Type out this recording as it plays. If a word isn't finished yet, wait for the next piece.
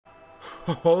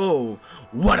Oh,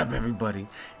 what up, everybody?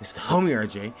 It's the homie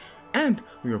RJay, and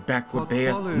we are back with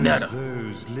Bayonetta.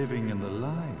 Those living in the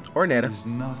light or Netta. Is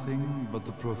nothing but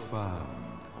the profound.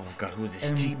 Oh my God, who is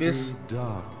this? Jeebus?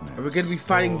 Darkness. Are we gonna be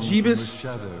fighting Jeebus? The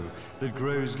shadow that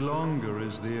grows longer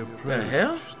as they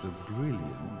approach the brilliant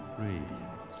radiance.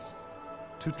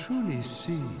 To truly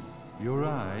see, your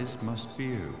eyes must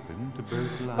be open to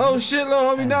both light. Oh shit, little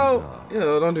homie, no! Dark. Yeah,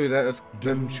 no, don't do that. That's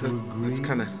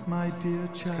kind of, my dear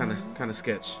child. It's kind of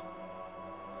sketch.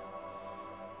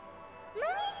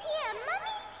 Mommy's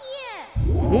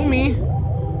here. Moomy,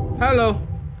 hello,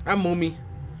 I'm Moomy.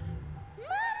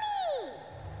 Mommy.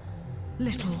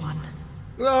 Little one.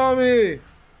 Mommy.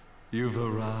 You've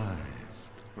arrived.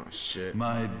 Oh shit.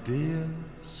 My dear,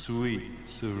 sweet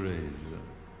Cereza.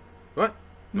 What?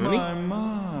 Mooney?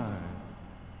 My.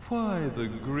 Why the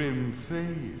grim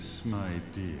face, my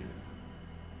dear?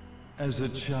 As a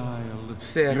child,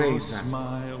 Cereza. your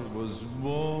smile was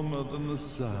warmer than the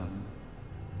sun.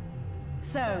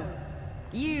 So,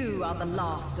 you are the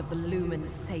last of the Lumen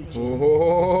sages.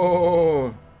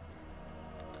 Oh,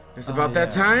 it's about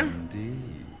that time.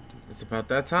 Indeed. It's about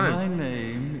that time. My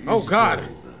name is Oh God.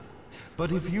 Father,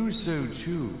 but if you so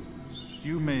choose,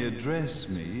 you may address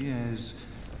me as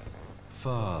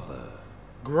Father.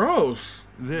 Gross.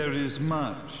 There is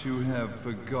much you have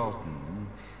forgotten.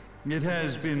 It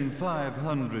has been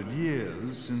 500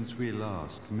 years since we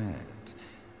last met.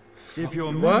 If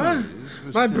your memories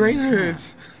were My still brain intact,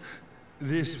 hurts.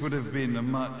 this would have been a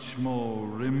much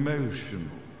more emotional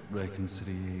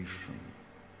reconciliation.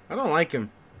 I don't like him.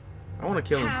 I want to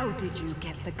kill him. How did you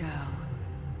get the girl?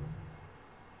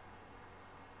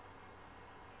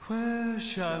 Where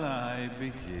shall I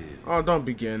begin? Oh, don't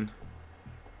begin.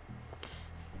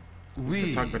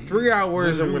 We Talk for 3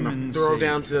 hours the and we're gonna Lumen throw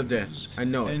down to the Sages, death. I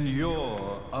know it. And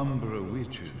your Umbra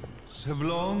witches have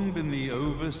long been the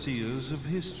overseers of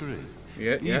history.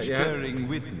 Each bearing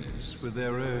witness with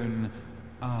their own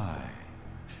eye.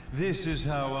 This is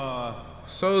how our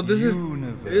So this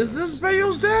is this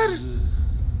Bayo's dad?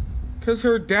 Cause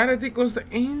her dad, I think, was the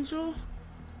angel.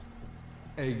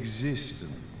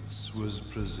 Existence was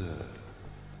preserved.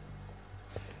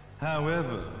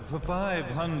 However, for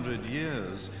 500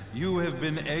 years, you have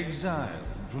been exiled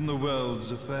from the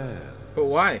world's affairs. But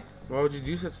why? Why would you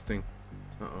do such a thing?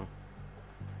 Uh-oh.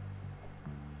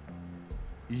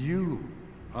 You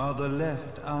are the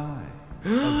left eye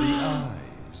of the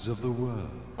eyes of the world.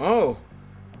 Oh.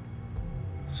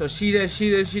 So she does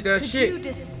Could shit. you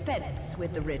dispense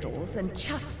with the riddles and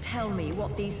just tell me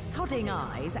what these sodding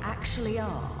eyes actually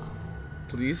are?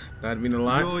 Please, that'd mean a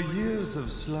lot. Your years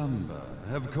of slumber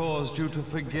have caused you to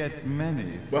forget many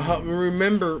things. But help me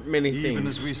remember many things. Even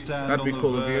as we stand That'd on be the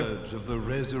cool verge of the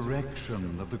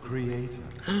resurrection of the Creator.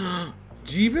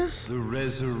 Jeebus? The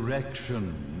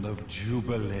resurrection of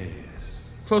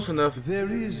Jubilees. Close enough.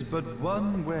 There is but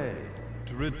one way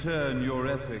to return your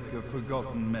epic of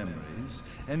forgotten memories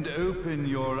and open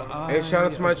your eye. Hey, shout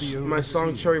out to of my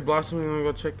song Cherry Blossom. I'm gonna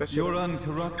go check that shit Your out.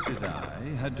 uncorrupted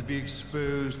eye had to be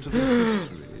exposed to the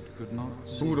history it could not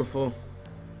see. Beautiful.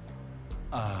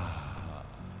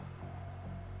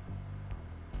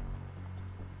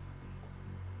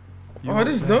 Oh, I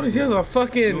just noticed he has a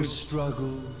fucking Your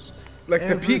struggles, like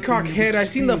the peacock head. I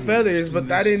seen the feathers,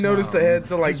 but I didn't notice the head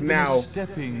till like now.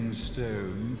 Stepping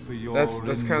stone for your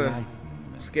That's kind of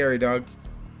scary, dog.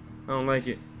 I don't like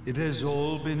it. It has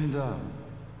all been done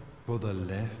for the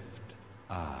left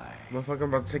eye. Motherfucker,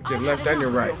 I'm about to take your I've left had and your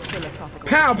enough right. of your philosophical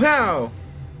Pow, games. pow!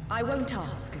 I won't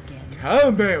ask again.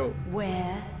 How Bayo?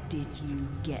 Where did you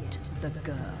get the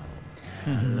girl?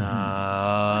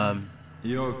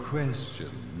 Your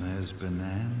question has been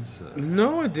answered.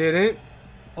 No, it didn't.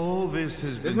 All this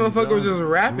has This been motherfucker was done just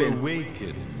rapping. to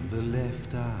awaken the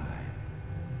left eye.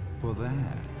 For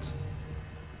that,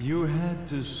 you had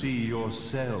to see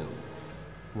yourself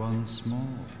once more.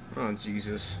 Oh,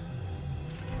 Jesus.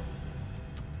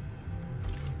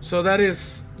 So that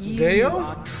is You Bayo?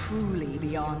 are truly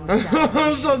beyond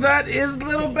salvation. So that is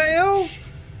little Bayo?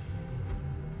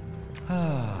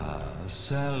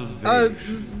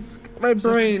 Salvation. My Such a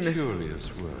brain. curious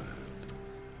word.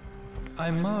 I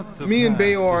mark the Me and path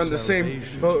Bayo to are on the same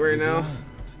salvation boat right with now. light.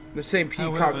 The same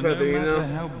peacock However, feather, you no matter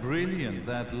know? how brilliant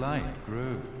that light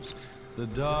grows, the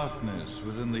darkness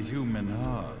within the human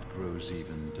heart grows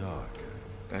even darker.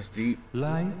 That's deep.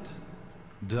 Light,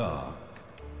 dark,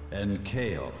 and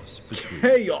chaos between.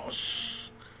 Chaos!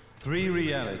 3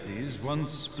 realities,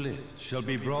 once split, shall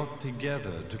be brought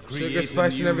together to create a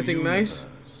spice, and new everything nice?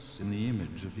 universe in the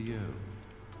image of the old.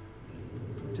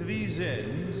 To these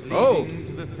ends, Oh. leading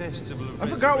to the festival of I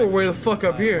forgot we're way the fuck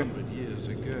up here. 500 years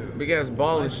ago, Big ass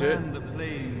ball and I shit. fanned the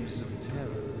flame flames of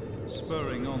terror,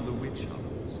 spurring on the witch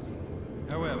hunts.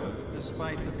 However,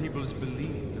 despite the people's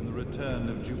belief in the return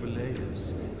of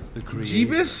Jubileus, the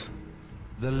creator,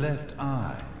 the left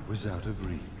eye was out of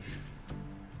reach.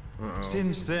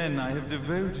 Since then, I have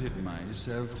devoted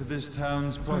myself to this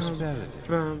town's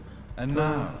prosperity. And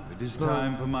now, it is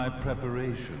time for my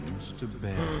preparations to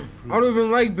bear fruit. I don't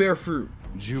even like bear fruit.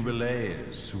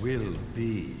 Jubileus will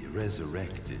be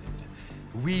resurrected.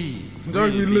 We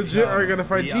legit are gonna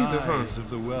fight Jesus, huh? Of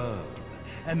the world,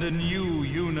 and a new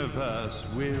universe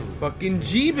will. Fucking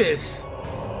Jeebus.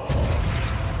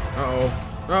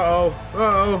 Uh-oh.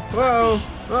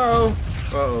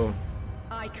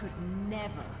 I could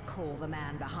never call the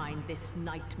man behind this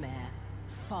nightmare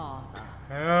father.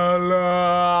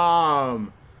 Hello.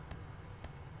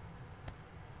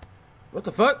 What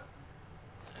the fuck?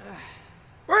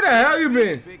 Where the hell you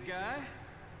been? Big guy?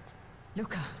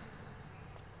 Luca.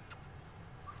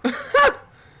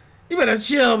 You better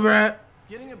chill, bruh.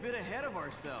 Getting a bit ahead of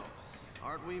ourselves,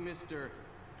 aren't we, Mr.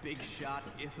 Big Shot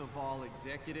Ithoval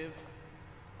Executive?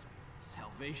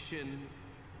 Salvation,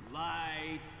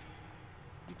 light.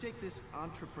 You take this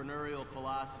entrepreneurial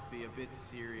philosophy a bit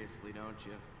seriously, don't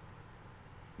you?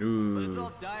 Ooh. But it's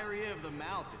all diarrhea of the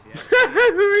mouth, if you ask me.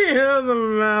 Diarrhea of the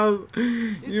mouth.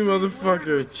 You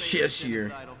motherfucker, Cheshire.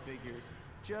 Genocidal figures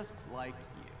just like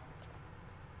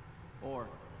you. Or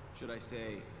should I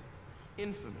say,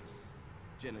 infamous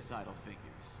genocidal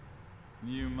figures.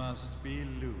 You must be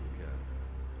Luca,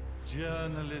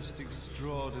 journalist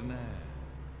extraordinaire.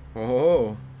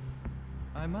 Oh.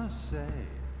 I must say,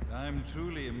 I'm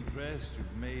truly impressed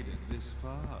you've made it this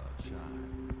far,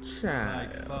 child.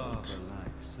 Like father,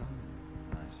 like son,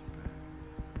 I suppose.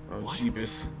 Oh,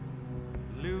 Jeebus.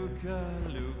 Luca.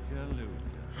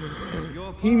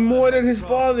 Your He more than his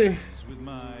father. With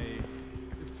my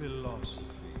philosophies.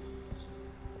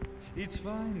 It's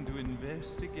fine to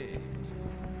investigate,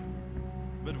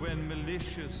 but when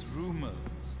malicious rumors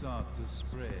start to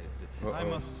spread, I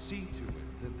must see to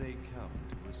it that they come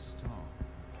to a stop.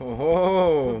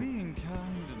 Oh. For being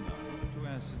kind enough to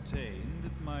ascertain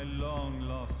that my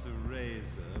long-lost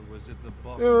razor was at the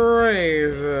bottom.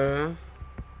 Razor.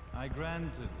 I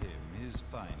granted him his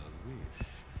final wish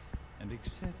and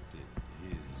accepted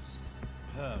his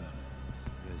permanent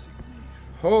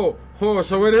resignation.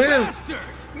 So it is.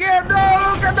 Yeah,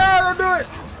 no, don't do it.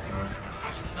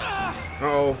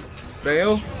 Uh-oh.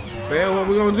 Bayo, what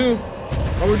we gonna do?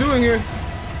 What we doing here?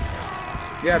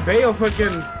 Yeah, Bayo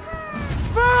fucking...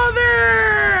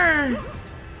 Father!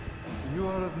 You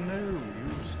are of no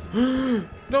use to me.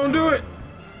 Don't do it!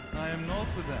 I am not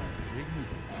without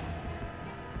dignity.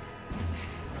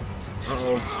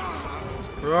 Uh-oh.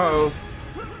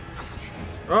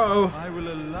 I will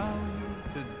allow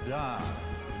you to die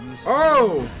in the same way as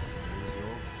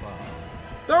your father.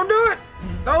 Don't do it!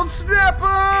 Don't snap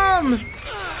him!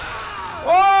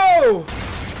 Oh!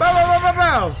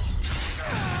 Bow!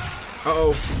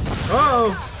 Uh-oh.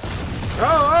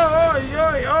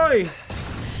 Oi!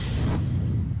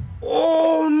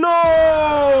 Oh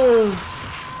no!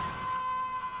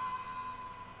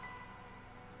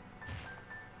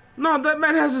 No, that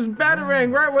man has his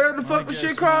batarang, right? Whatever the fuck the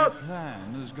shit called?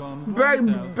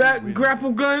 Back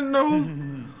grapple gun, no?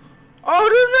 Oh,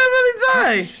 this man really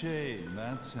died! Shame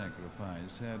that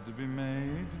sacrifice had to be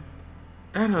made.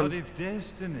 But if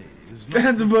destiny is not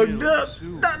that's fucked up.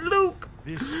 Soon, Not Luke.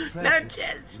 This Not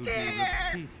tragedy will be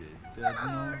repeated ad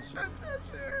nauseam.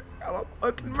 I'll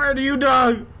fucking murder you,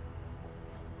 dog.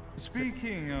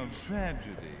 Speaking of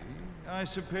tragedy, I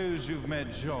suppose you've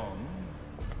met Jean.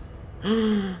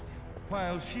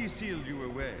 While she sealed you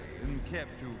away and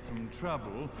kept you from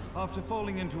trouble after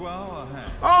falling into our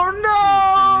hands. Oh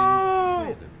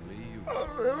no!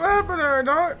 What happened to her,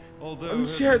 dog? Although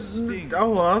she had, I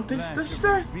don't think this is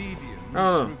that.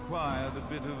 Obedience required a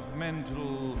bit of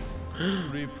mental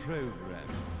reprogramming.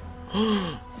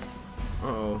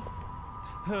 Her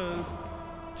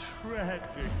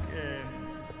tragic end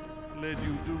led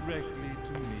you directly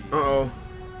to me.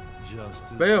 Just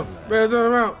as Bayo, turn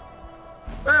around.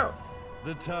 Bayo.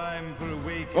 The time for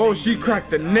awakening. Oh, she cracked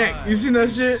the neck. You seen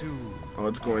that shit? Oh,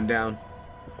 it's going down.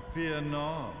 Fear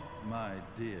not, my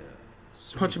dear.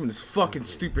 Punch him in his fucking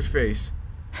stupid face.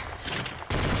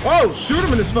 Oh, shoot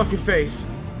him in his fucking face.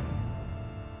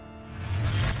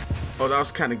 Oh, that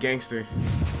was kind of gangster.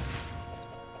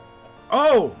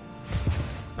 Oh,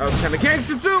 that was kind of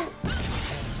gangster too.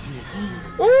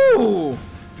 Ooh.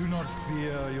 Do not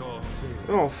fear your fate.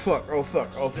 Oh fuck. Oh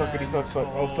fuckity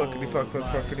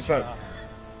fuck.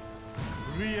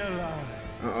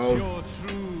 Realize your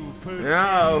true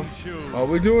potential. What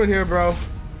we doing here, bro?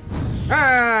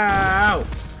 Ow!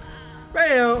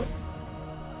 Bayo.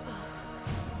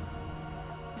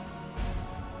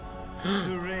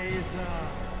 Teresa,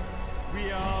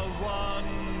 we are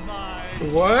one, my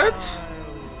What? child.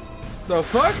 The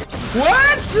fuck?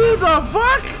 What the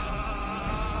fuck?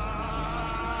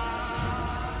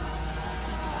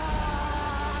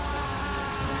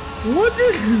 What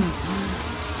did?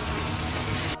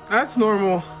 That's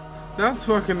normal. That's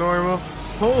fucking normal.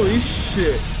 Holy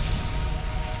shit.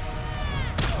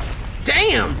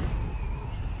 Damn.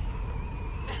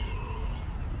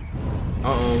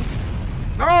 Uh-oh.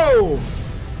 Oh!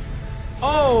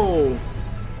 Oh!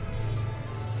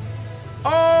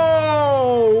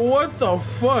 Oh! What the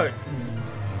fuck?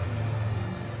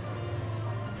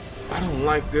 I don't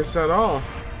like this at all.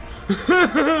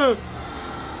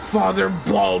 Father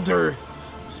Balder.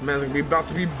 This man's gonna be about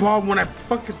to be bald when I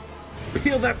fucking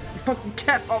peel that fucking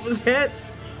cap off his head.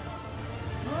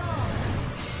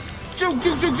 Juke,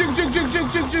 juke, juke, juke, juke, juke,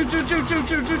 juke, juke, juke, juke, juke, juke,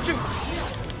 juke, juke, juke.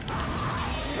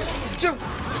 Juke.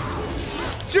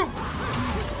 Juke.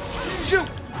 Juke.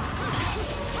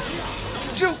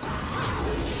 Juke.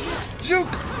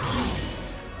 Juke.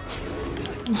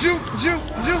 Juke, juke,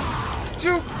 juke,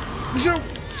 juke, juke,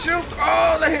 juke.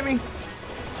 Oh, that hit me.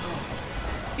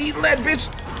 Eat lead, bitch.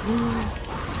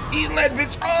 Eat lead,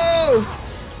 bitch. Oh.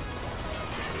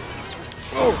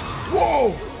 Oh.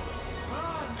 Whoa.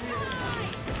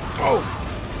 Oh.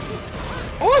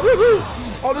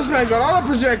 Oh. Oh, this man got all the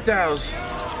projectiles.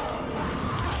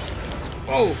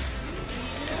 Oh.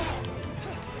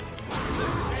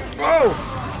 Oh.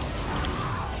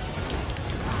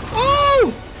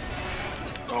 Oh.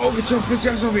 Oh, get your bitch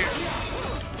ass over here.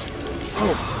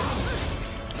 Oh.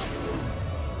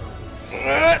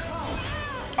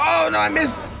 Oh no, I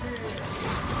missed.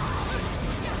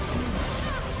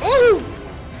 Oh.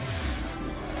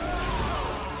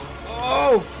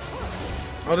 Oh.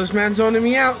 Oh, this man's zoning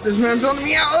me out. This man's zoning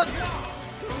me out.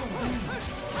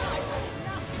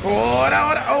 Oh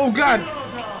no, oh god.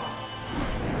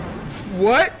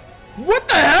 What? What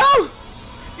the hell?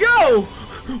 Yo.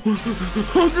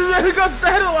 This man got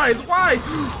satellites. Why?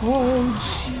 Oh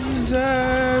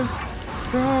Jesus.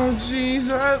 Oh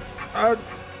Jesus.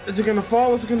 Is it gonna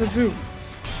fall? What's it gonna do?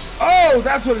 Oh,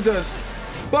 that's what it does.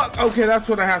 But okay, that's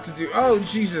what I have to do. Oh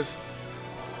Jesus.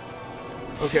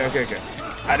 Okay, okay, okay.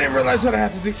 I didn't realize what I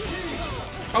had to do.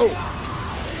 Oh.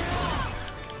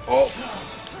 Oh.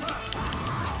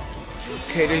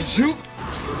 Okay, there's juke.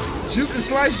 Juke and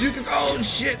slice, juke and oh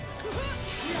shit.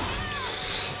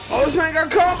 Oh, this man got a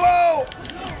combo.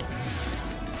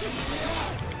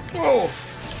 Whoa.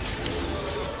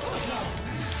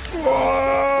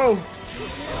 Whoa.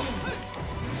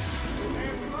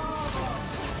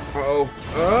 Uh-oh.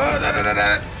 Da, da, da,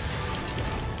 da.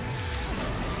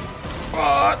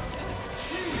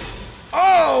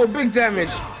 Oh, big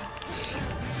damage.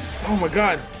 Oh my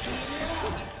god.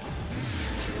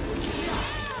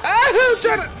 Ah, I'm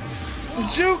trying to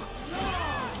juke.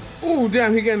 Ooh,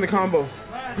 damn, he getting the combo.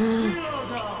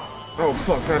 Oh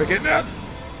fuck, gotta get that.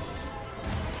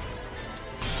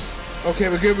 Okay,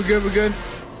 we're good, we're good, we're good.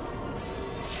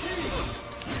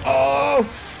 Oh.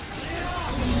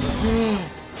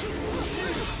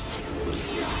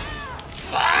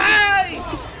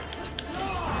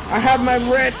 I have my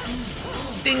red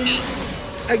thingy.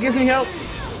 That gives me help.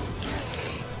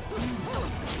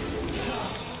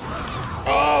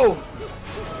 Oh!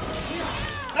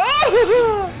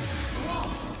 Oh!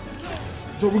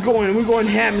 So we're going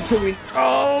ham until we.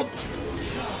 Oh!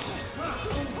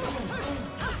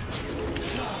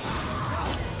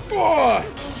 Oh!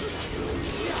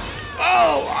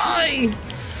 Oh! I.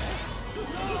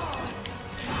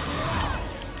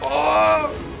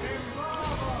 Oh!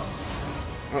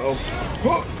 Uh-oh.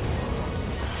 Oh!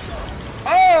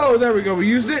 Oh, there we go. We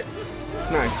used it.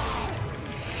 Nice.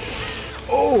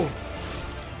 Oh!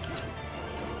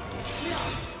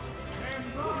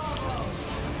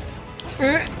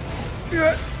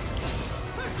 Yeah.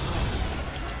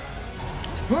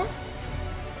 Huh?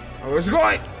 Oh, where's it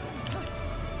going?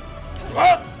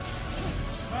 Oh!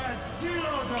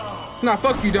 Nah,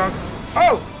 fuck you, dog.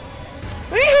 Oh!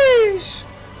 Yeesh!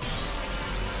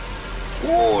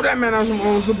 Whoa, that man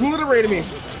almost obliterated me.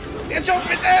 Get your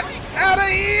bitch ass out of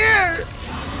here!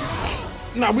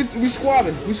 Nah, we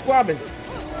squabbing. We squabbing.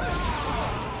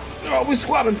 Oh, we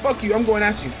squabbing. Fuck you. I'm going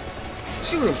at you.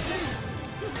 Shoot him.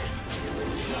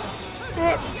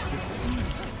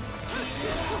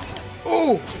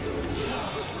 Oh!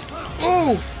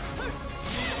 Oh!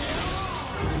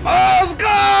 Oh, let's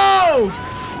go!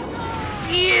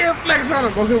 Yeah, flex on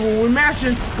him. Okay, well, we're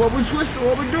mashing, what we're twisting,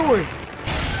 what we're doing.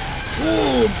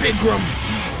 Ooh, big grub.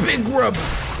 Big grub.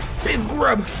 Big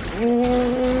grub.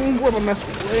 Grab on my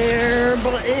square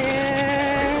button.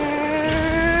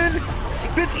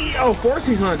 50. Oh,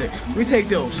 1400. We take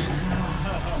those.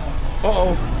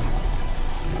 Uh-oh.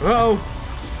 Uh-oh.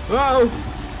 Uh-oh.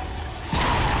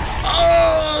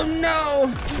 Oh,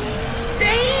 no.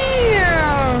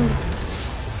 Damn.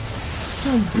 I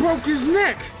broke his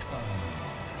neck.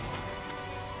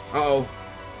 Uh-oh.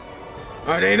 All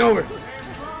right, it ain't over.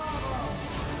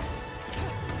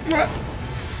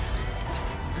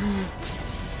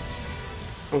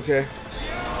 Okay.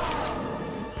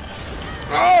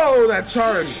 Oh, that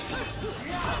charge.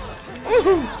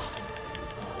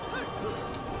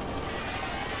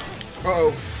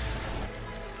 Uh-oh.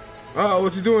 Uh-oh,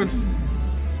 what's he doing?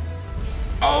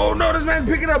 Oh, no, this man's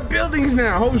picking up buildings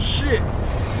now. Oh, shit.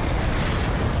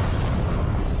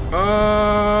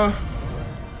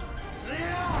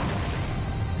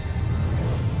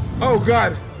 Oh,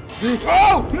 God.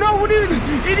 Oh, no, what did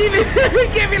it even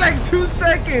gave me like 2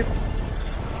 seconds.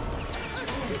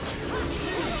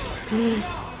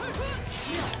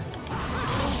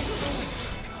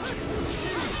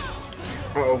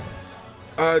 Uh-oh.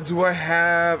 Do I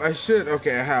have, I should,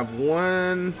 okay, I have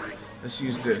one. Let's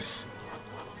use this.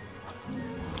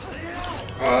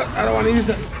 I don't want to use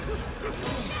that.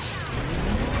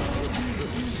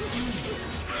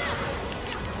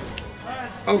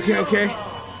 Okay, okay.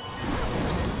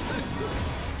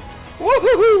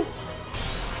 Woohoo!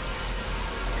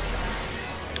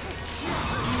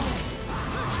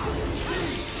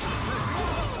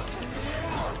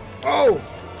 Oh!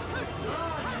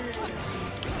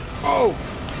 Oh!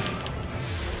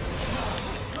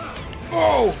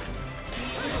 Oh!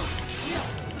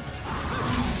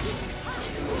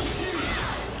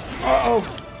 Uh-oh!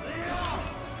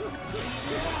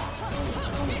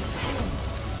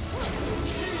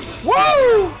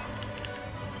 Whoa!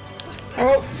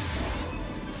 Oh!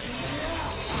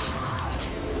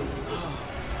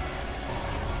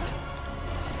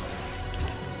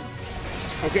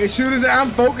 Okay, shooters, I'm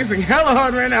focusing hella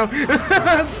hard right now.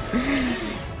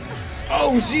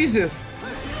 Oh, Jesus.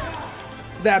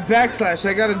 That backslash,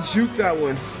 I gotta juke that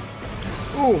one.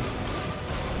 Ooh.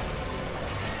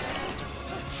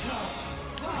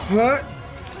 Huh?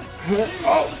 Huh?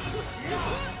 Oh!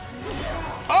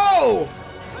 Oh!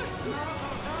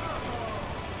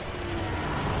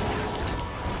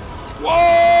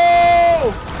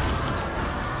 Whoa!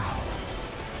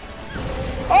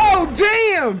 Oh,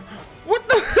 damn! What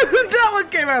the? That one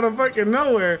came out of fucking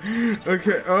nowhere.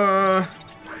 Okay,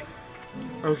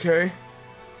 okay.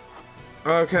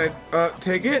 Okay,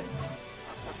 take it.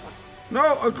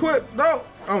 No, equip. No.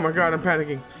 Oh my God, I'm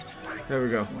panicking. There we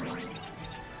go.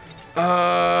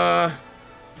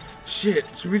 Shit.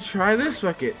 Should we try this?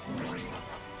 Fuck it.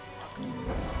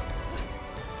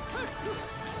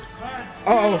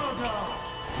 Uh-oh.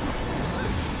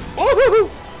 Oh!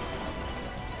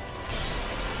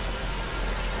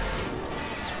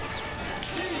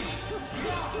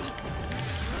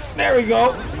 There we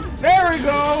go. There we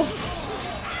go.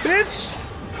 Bitch.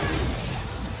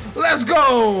 Let's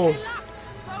go.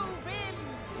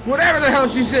 Whatever the hell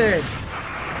she said.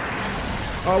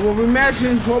 Oh, what we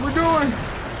matching? What we doing?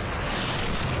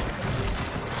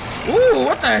 Ooh,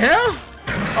 what the hell?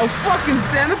 A fucking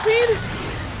centipede?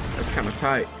 That's kind of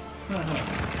tight.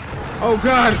 Oh,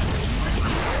 God.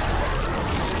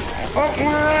 Oh,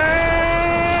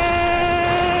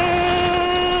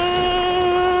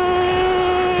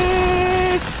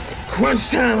 crunch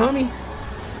time, homie.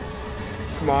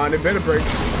 Come on, it better break.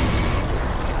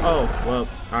 Oh, well,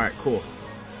 alright, cool.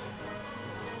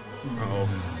 Uh-oh.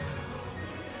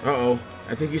 Uh-oh.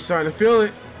 I think he's starting to feel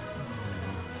it.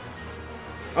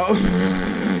 Uh-oh.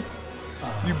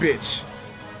 You bitch.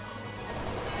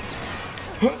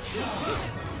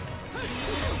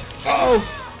 Uh-oh.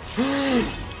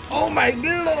 Oh my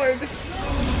Lord.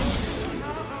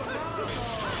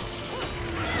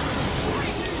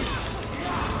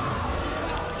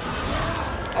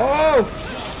 Oh!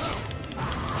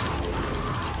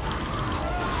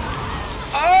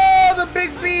 Oh, the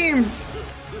big beam!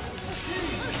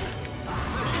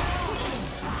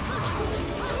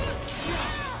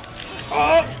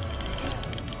 Oh!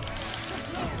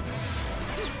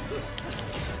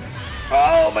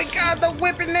 Oh my God, the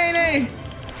whipping nay-nay!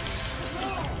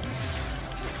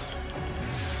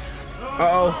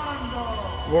 Uh-oh.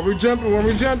 Where we jumping? Where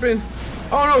we jumping?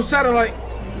 Oh no, satellite!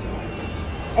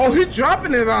 Oh, he's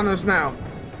dropping it on us now.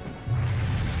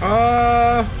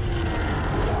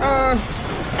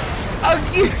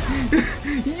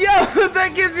 Yo,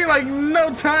 that gives you like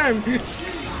no time.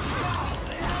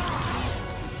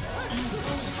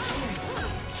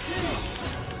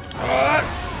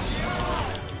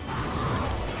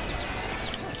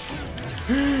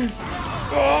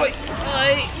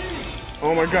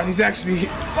 Oh my god, he's actually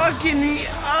fucking me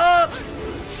up.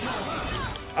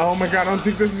 Oh my god, I don't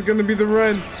think this is gonna be the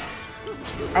run.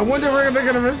 I wonder where they're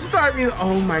gonna restart me.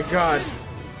 Oh my god.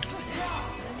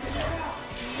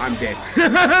 I'm dead.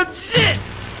 Shit!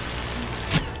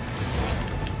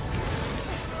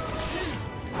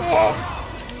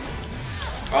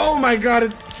 Oh my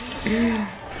god.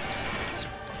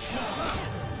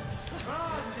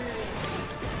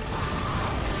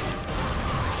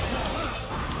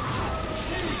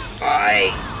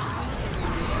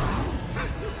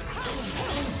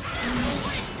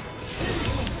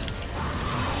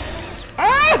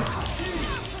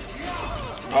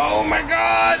 Oh my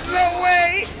god, no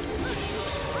way!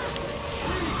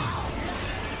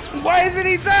 Why isn't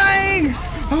he dying?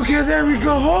 Okay, there we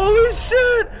go. Holy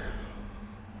shit!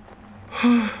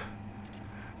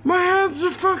 My hands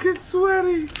are fucking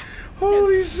sweaty.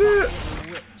 Holy shit!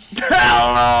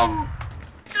 Tell him!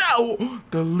 Oh,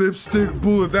 the lipstick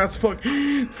bullet, that's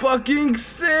fucking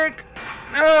sick!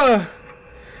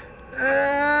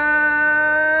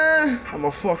 I'ma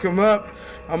fuck him up.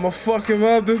 I'ma fuck him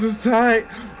up. This is tight.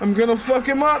 I'm gonna fuck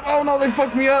him up. Oh no, they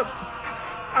fucked me up.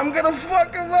 I'm gonna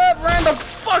fuck him up right in the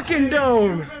fucking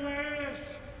dome.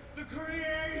 The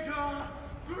Creator,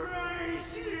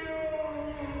 praise you.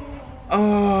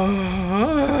 Oh,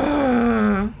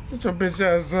 shut your bitch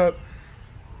ass up.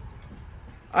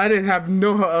 I didn't have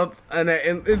no health, and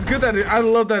it's good that I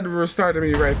love that it restarted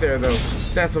me right there though.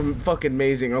 That's fucking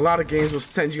amazing. A lot of games will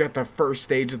send you at the first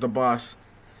stage of the boss.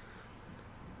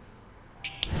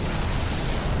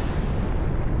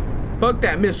 Fuck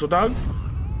that missile, dog.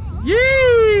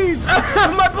 Yeesh!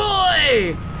 My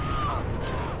boy!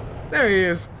 There he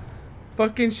is.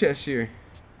 Fucking Cheshire.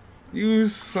 You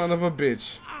son of a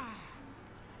bitch.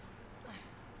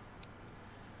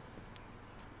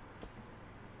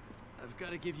 I've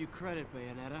got to give you credit,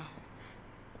 Bayonetta.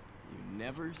 You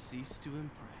never cease to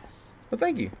impress. Well,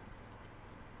 thank you.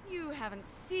 You haven't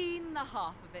seen the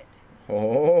half of it.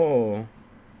 Oh.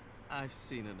 I've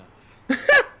seen enough.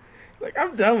 Like,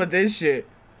 I'm done with this shit.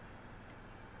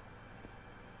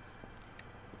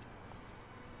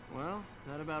 Well,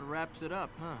 that about wraps it up,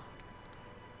 huh?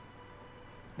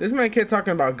 This man kept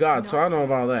talking about God, so I know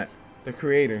about that. The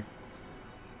creator.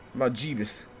 About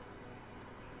Jeebus.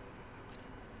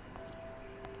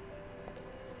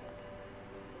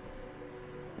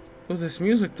 Oh, this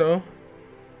music though.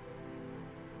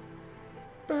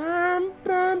 Bum,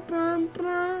 bum, bum,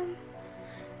 bum.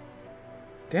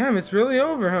 Damn, it's really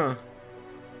over, huh?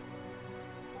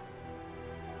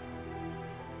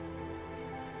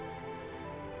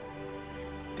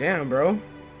 Damn, bro.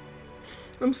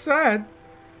 I'm sad.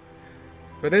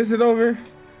 But is it over?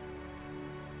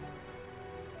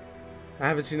 I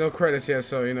haven't seen no credits yet,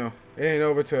 so, you know, it ain't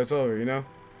over till it's over, you know?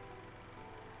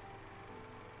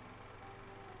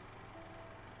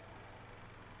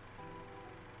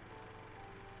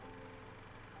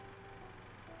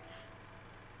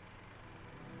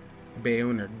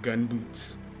 Bayo in her gun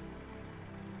boots.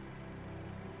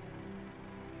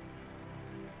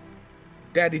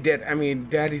 Daddy dead. I mean,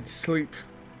 Daddy sleep.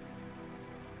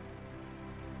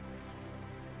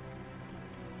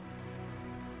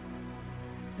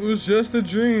 It was just a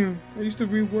dream. I used to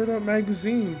read Word Up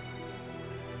magazine.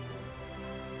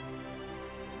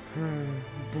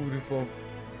 Beautiful.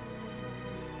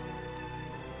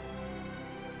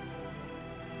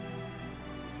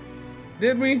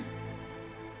 Did we?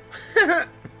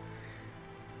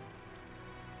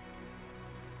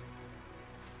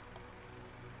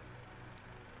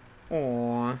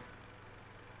 Aww.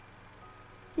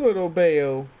 Little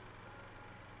Bayo.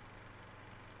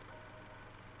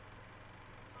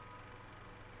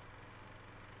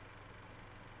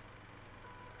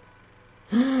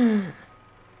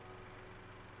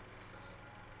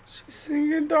 She's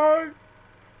singing, dog.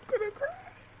 I'm gonna cry.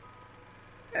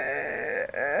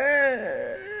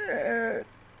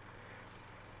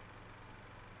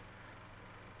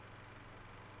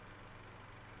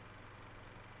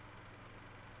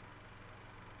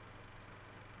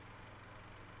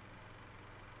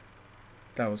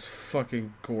 That was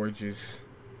fucking gorgeous.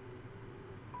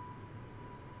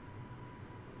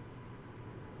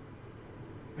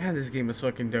 Man, this game is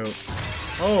fucking dope.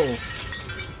 Oh.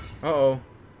 Uh-oh.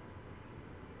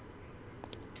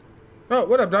 Oh,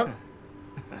 what up, dog?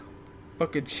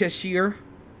 Fucking Cheshire.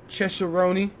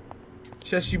 Cheshironi.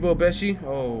 Cheshire Bobeshi.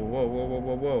 Oh, whoa, whoa, whoa,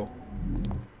 whoa, whoa.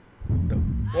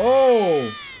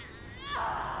 Whoa!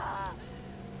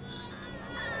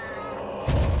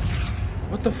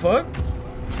 What the fuck?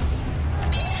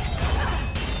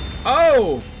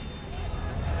 Oh!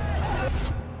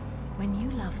 When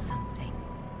you love something,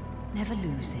 Never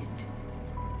lose it.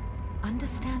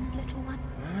 Understand, little one?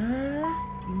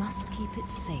 You must keep it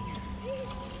safe.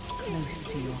 Close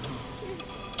to your heart.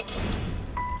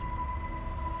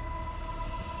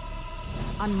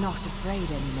 I'm not afraid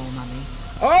anymore, Mummy.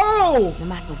 Oh! No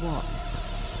matter what.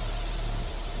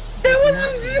 That was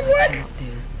what? I cannot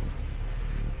do.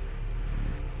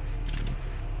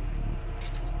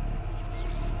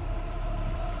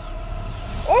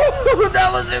 Oh,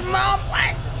 that was his mom.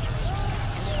 What?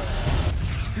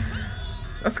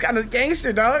 That's kind of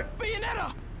gangster, dog.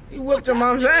 Bayonetta! He whooped her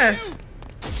mom's ass.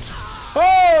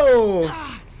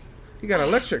 Oh! He got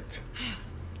electricked.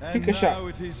 And Take a shot. now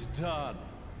it is done.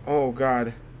 Oh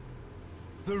God.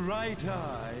 The right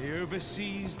eye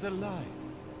oversees the light.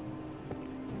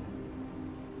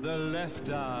 The left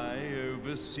eye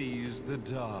oversees the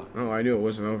dark. Oh, I knew it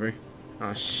wasn't over.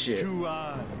 Oh shit. 2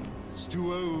 eyes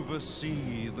to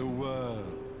oversee the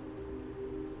world.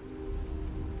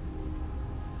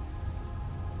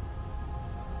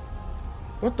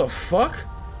 What the fuck?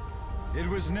 It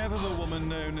was never the woman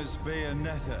known as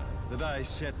Bayonetta that I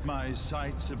set my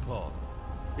sights upon.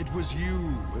 It was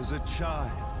you as a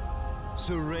child,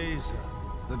 Cereza,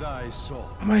 that I saw.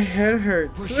 My head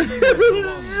hurts. For she was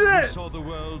the one who saw the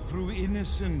world through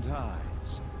innocent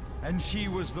eyes, and she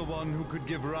was the one who could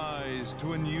give rise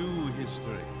to a new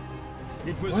history.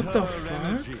 It was What the her fuck?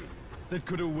 energy that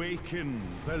could awaken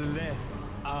the left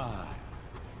eye.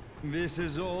 This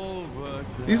is all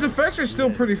worked These out effects are still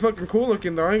pretty fucking cool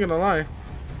looking though, I ain't gonna lie.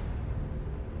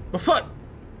 But fuck!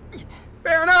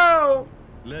 Bear, no!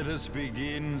 Let us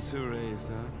begin,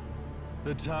 Cereza.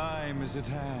 The time is at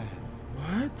hand.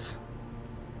 What?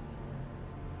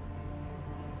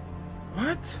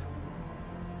 What?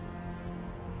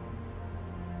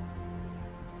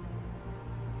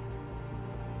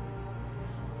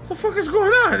 What the fuck is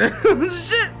going on?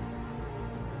 Shit!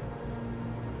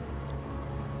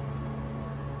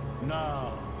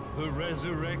 Now, the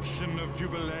resurrection of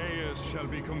Jubileus shall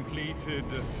be completed.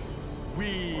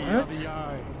 We are the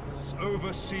eyes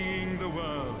overseeing the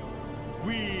world.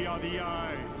 We are the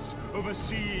eyes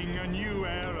overseeing a new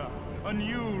era, a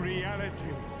new reality.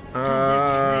 To which we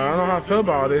I don't know how I feel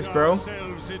about this, bro.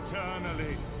 ourselves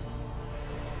eternally.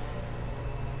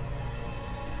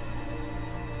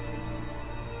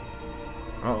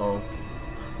 Uh-oh.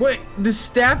 Wait, the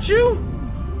statue?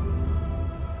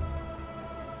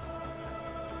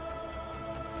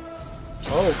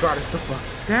 Oh god, it's the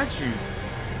fucking statue.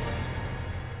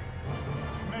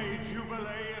 May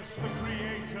Jubileus, the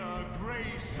creator,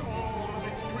 grace all of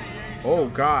its creation. Oh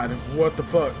god, what the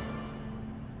fuck?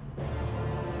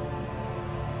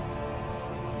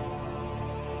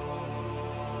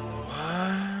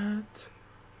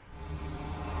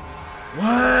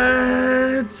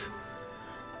 What?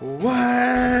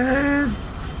 What?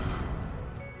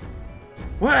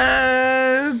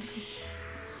 What?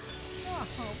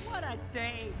 Oh, what a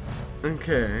day!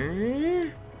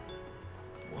 Okay.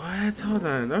 What? Hold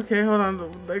on. Okay, hold on.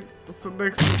 What's the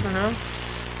next? What the hell?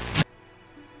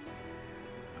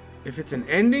 If it's an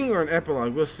ending or an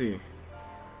epilogue, we'll see.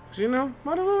 So, you know,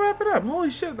 might as well wrap it up. Holy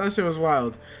shit, that shit was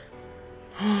wild.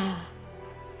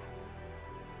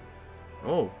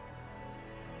 Oh.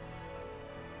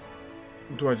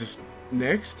 Do I just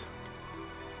next?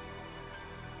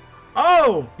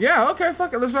 Oh, yeah, okay,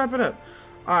 fuck it, let's wrap it up.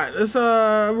 Alright, let's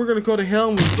we're gonna go to hell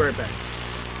and we'll be right back.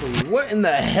 So what in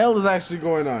the hell is actually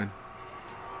going on?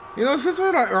 You know, since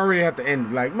we're not already at the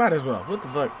end, like, might as well. What the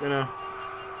fuck, you know?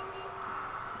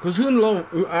 Cause who knows,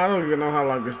 I don't even know how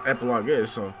long this epilogue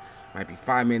is, so might be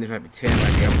 5 minutes, might be 10,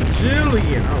 might be a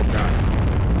bajillion. Oh god.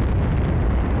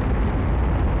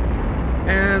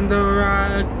 And the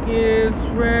rockets'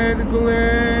 red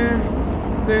glare,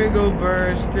 they go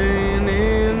bursting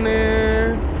in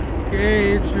there,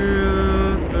 gate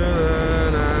through the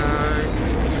night.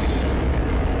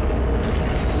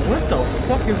 What the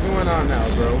fuck is going on now,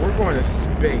 bro? We're going to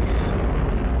space.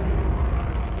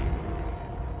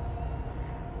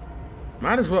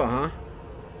 Might as well, huh?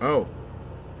 Oh.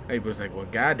 Everybody's like, well,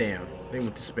 goddamn. They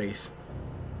went to space.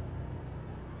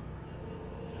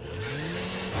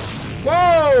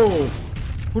 Whoa!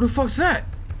 Who the fuck's that?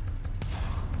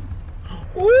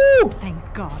 Ooh! Thank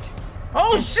God.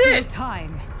 Oh There's shit! still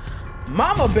time.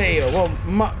 Mama Bayo. Well,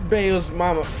 Bayo's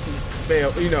mama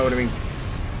Bayo. You know what I mean.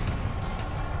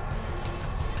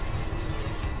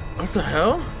 What the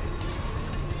hell?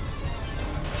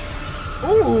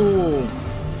 Ooh!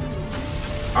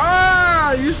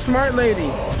 Ah, you smart lady.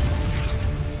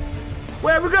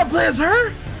 Wait, we gotta play as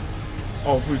her?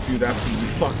 Oh, freak you, that's gonna be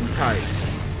fucking tight.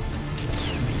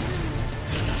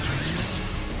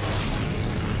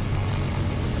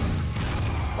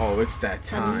 Oh, it's that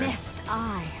time. The left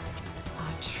eye,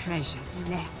 our treasured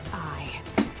left eye,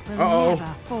 will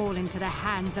never fall into the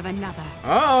hands of another.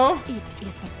 It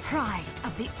is the pride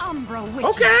of the Umbra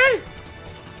Witches. Okay.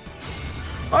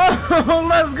 Oh,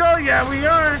 let's go. Yeah, we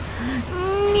are.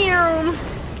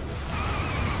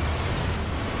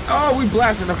 Oh, we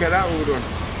blasting. Okay, that's what we're doing.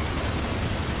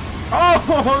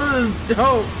 Oh, this is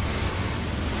dope.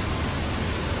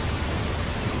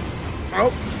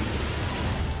 Oh.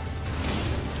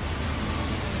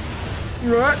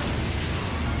 What?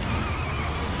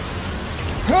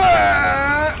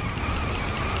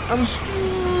 I'm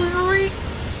street.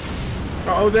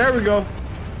 Oh, there we go.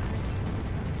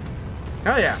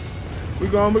 Hell yeah. We're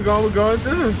going.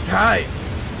 This is tight.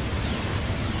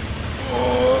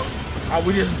 Oh, are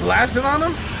we just blasting on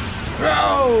them?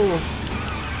 No.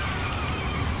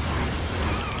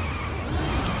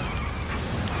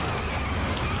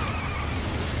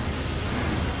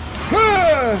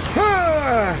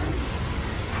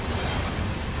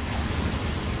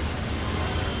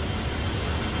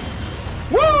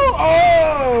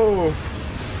 Oh!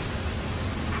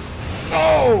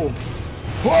 Oh!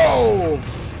 Whoa!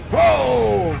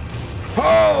 Whoa!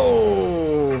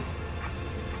 Whoa!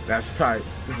 That's tight.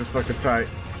 This is fucking tight.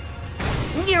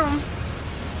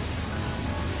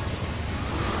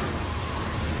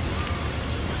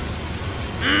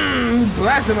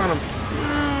 Blasting on him.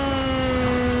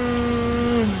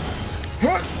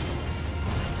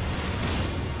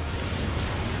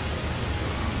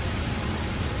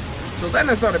 So then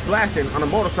I started blasting on a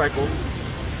motorcycle.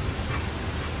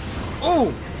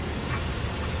 Oh!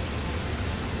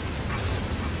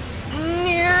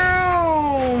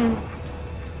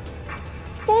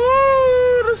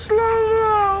 Oh, the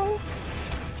slow-mo.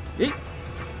 Yeet.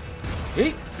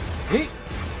 Yeet. Yeet.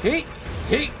 Yeet.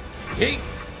 Yeet. Yeet.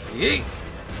 Yeet.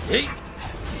 Yeet.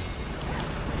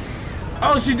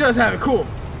 Oh, she does have it. Cool.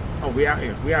 Oh, we out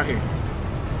here. We out here.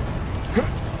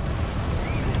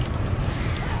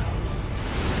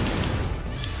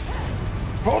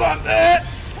 Hold on.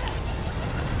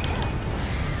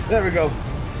 There we go.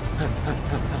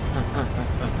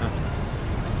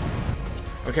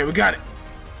 Okay, we got it.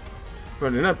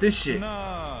 Running up this shit.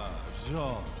 Nah,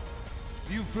 Jean.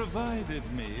 You've provided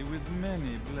me with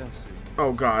many blessings.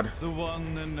 Oh, God. The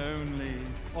one and only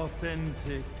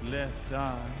authentic left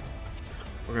eye.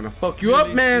 We're gonna fuck you up,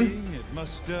 man. It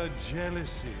must stir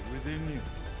jealousy within you.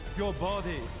 Your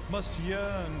body must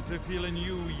yearn to feel a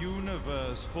new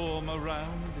universe form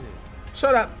around it.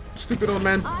 Shut up, stupid old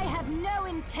man. I have no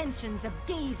intentions of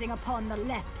gazing upon the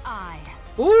left eye.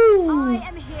 Ooh. I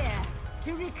am here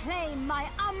to reclaim my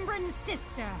Umbran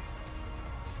sister.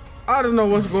 I don't know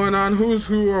what's going on, who's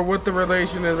who, or what the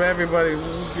relation is, but everybody's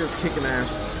just kicking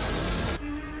ass.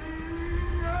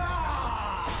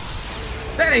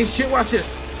 That ain't shit, watch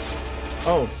this.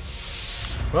 Oh.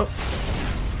 Well,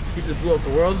 he just blew up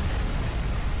the world.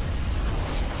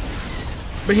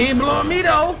 But he ain't blowing me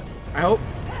though, I hope.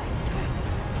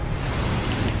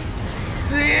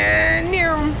 Yeah,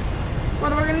 near him.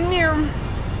 Motherfucking near him.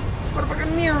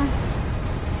 Motherfucking near him.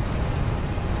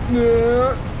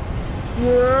 Yeah.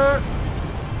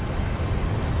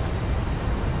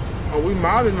 Oh, we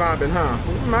mobbing, huh?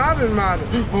 We mobbing.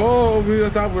 Oh, we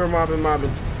thought we were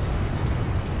mobbing.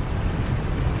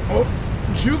 Oh,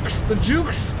 jukes, the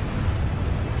jukes.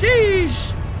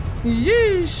 Yeesh.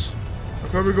 Yeesh.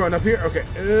 Okay, we're going up here. Okay.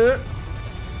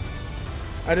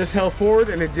 I just held forward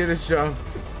and it did its job.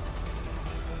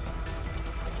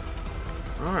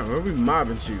 Alright, where are we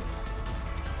mobbing to?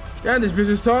 Yeah, this bitch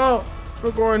is tall.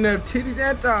 We're going to have titties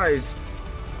and thighs.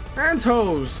 And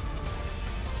toes.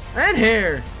 And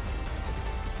hair.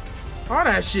 All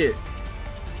that shit.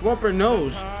 Whopper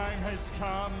nose. The time has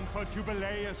come for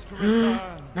Jubileus to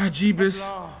return. Not Jeebus. At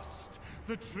last,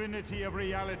 the Trinity of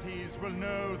Realities will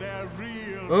know their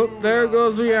real Oh, there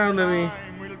goes reality.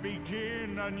 Time will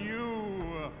begin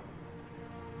anew.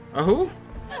 A who?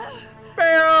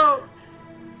 Bayo!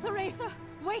 Theresa,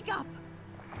 wake up!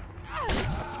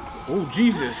 Oh,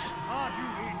 Jesus. Are you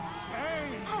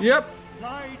insane? Yep.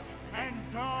 Light and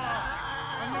dark.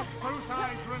 Unless both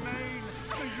eyes remain,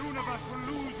 the universe will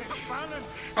lose its balance.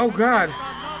 Oh, God.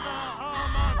 Another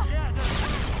Armageddon.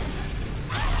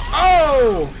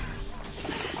 Oh!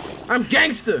 I'm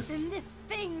gangster. Then this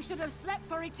thing should have slept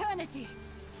for eternity.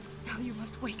 Now you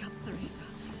must wake up, Theresa.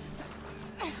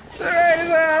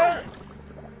 Theresa!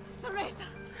 Theresa!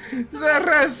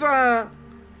 Theresa!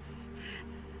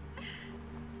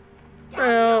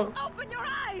 Bayo. Open your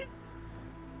eyes!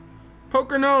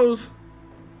 Poke her nose.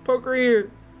 Poke her ear.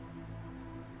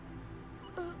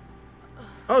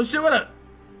 Oh shit, what up?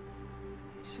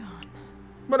 Sean.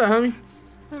 What up, homie?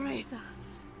 Theresa.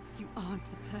 You aren't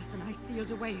the person I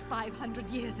sealed away 500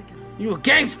 years ago. You a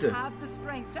gangster. You have the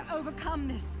strength to overcome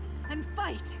this and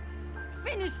fight.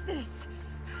 Finish this.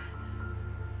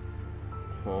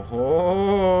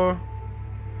 Oh,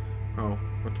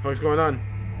 what the fuck's going on?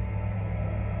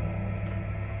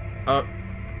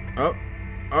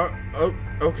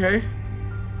 Okay.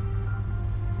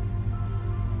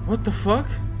 What the fuck?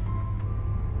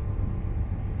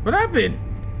 What happened?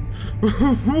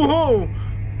 Whoa!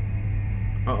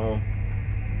 Uh-oh,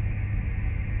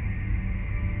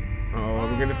 are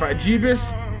we gonna fight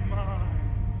Jeebus?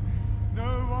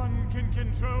 No one can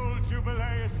control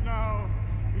Jubileus now.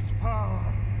 His power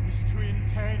is too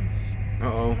intense.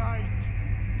 Light,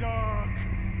 dark,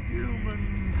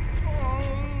 human, all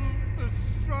the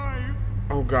strife.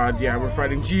 Oh god, yeah, we're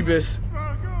fighting Jeebus.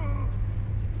 Struggle,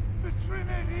 the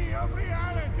trinity of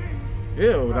realities.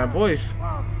 Ew, that voice.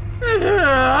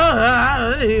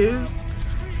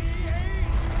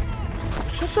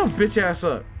 Shut your bitch ass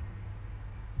up.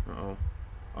 Uh-oh.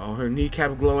 Oh, her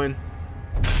kneecap glowing.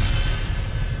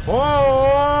 Oh!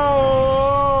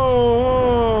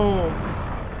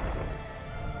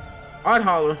 I'd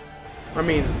holler. I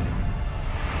mean...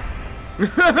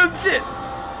 Shit!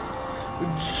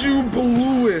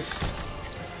 Jubileus.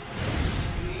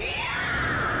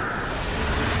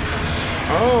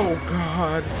 Oh,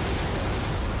 God.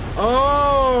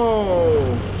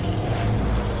 Oh!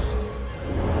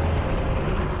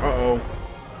 Uh-oh.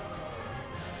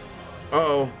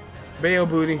 Uh-oh. Bayo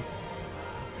booty.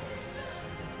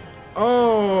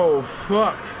 Oh,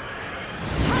 fuck.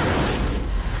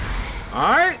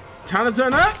 Alright, time to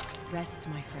turn up. Rest,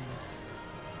 my friend.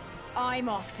 I'm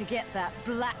off to get that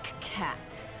black cat.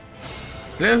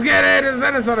 Let's get it.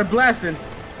 Then it started blasting.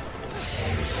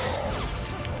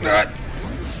 Alright.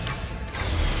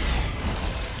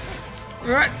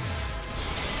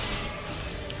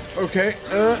 Okay.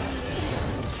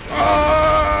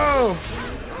 Oh!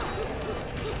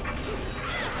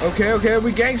 Okay,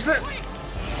 we gangsta.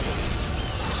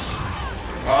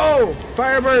 Oh,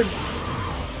 Firebird.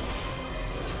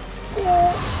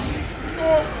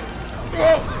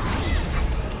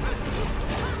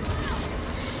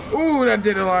 Ooh, that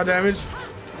did a lot of damage.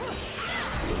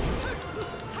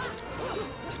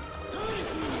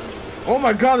 Oh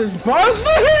my god, this boss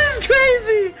is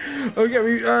crazy. Okay,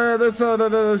 let's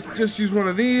just use one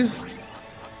of these.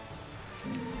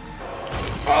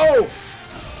 Oh!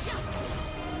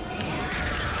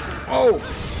 Oh!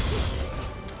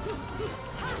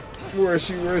 Where is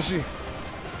she?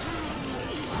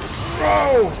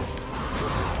 Oh!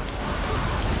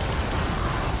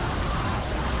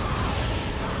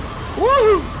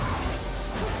 Woo!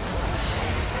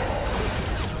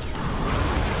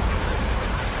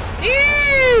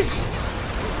 Eesh!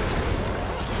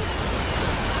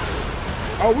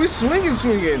 Oh, we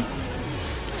swinging.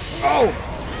 Oh!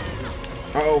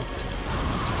 Uh-oh.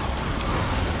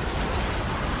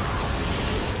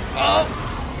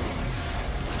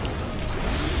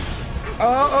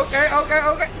 Oh, okay. Oh!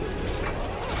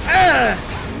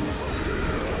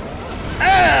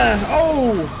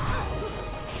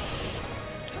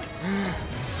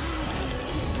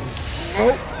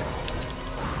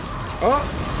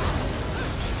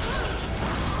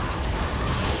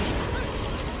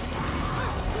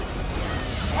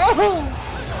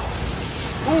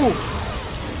 Ooh!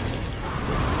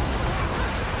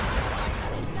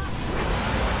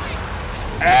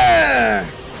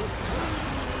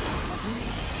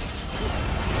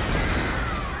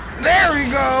 There we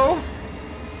go.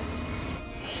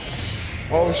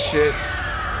 Oh shit.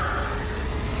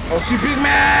 Oh, she big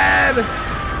mad.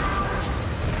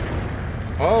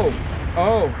 Oh.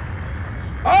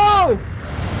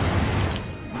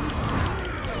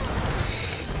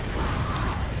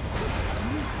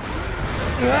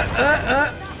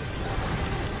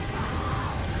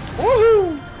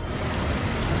 Woohoo!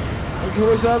 Okay,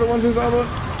 where's the other one?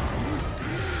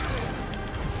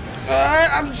 Alright,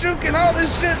 I'm juking all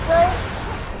this shit, bro.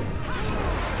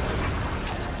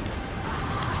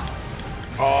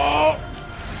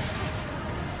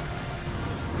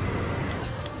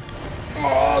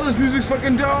 Oh, this music's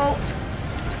fucking dope.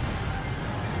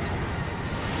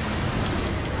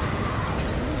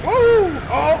 Woo!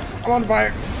 Oh, I'm on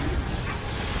fire.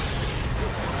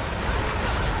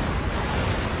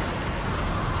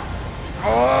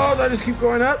 Oh, that just keep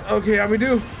going up. Okay, how we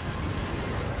do?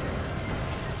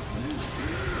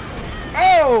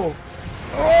 Oh!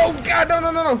 Oh god,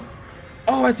 no.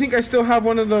 Oh, I think I still have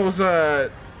one of those,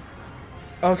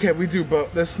 okay, we do,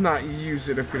 but let's not use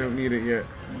it if we don't need it yet.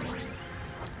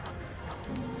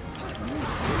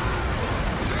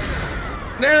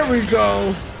 There we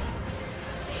go.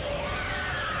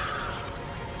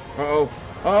 Uh-oh.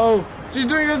 Oh, she's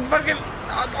doing a fucking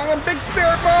a big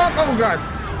spirit bomb. Oh god.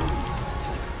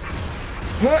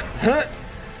 What? Huh?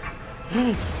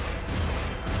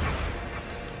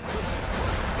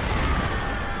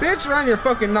 Bitch, around your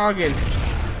fucking noggin.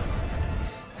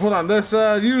 Hold on, let's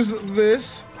use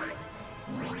this.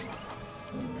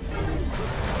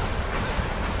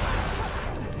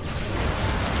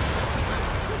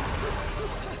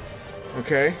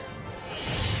 Okay.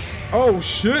 Oh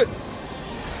shit.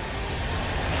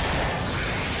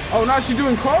 Oh, now she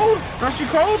doing cold? Now she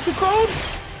cold? Too cold?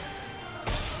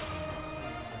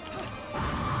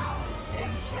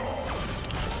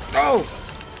 Oh.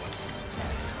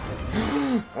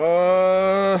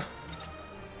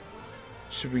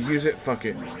 Should we use it? Fuck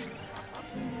it.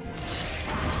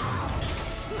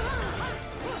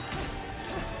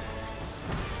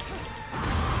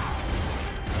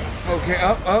 Okay,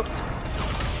 up.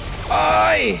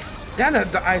 Aye! Damn,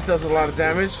 that the ice does a lot of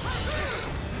damage.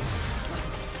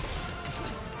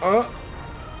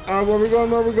 Where we going?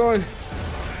 Where we going?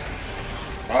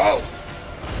 Oh!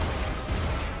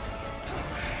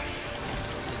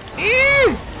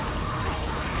 Eee!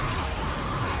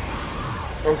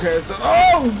 Okay, so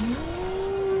I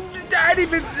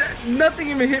didn't even, nothing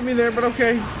even hit me there, but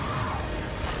okay.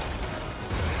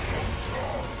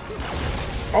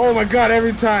 Oh my god,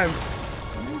 every time.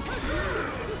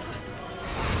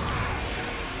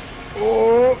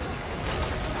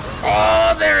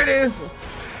 Oh, there it is.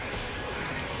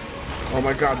 Oh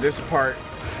my god, this part.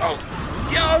 Oh,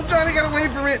 yo, I'm trying to get away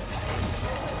from it.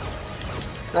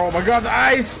 Oh my god, the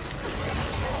ice.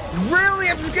 Really?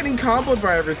 I'm just getting comboed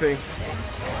by everything.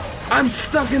 I'm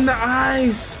stuck in the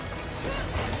ice.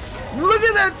 Look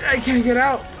at that. I can't get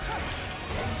out.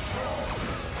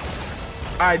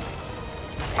 I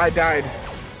died.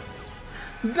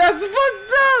 That's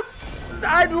fucked up.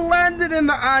 I landed in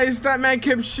the ice. That man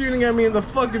kept shooting at me and the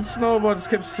fucking snowball just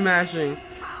kept smashing.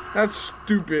 That's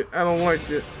stupid. I don't like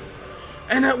it.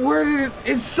 And where did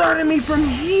it started me from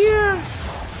here?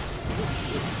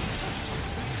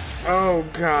 Oh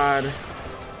god.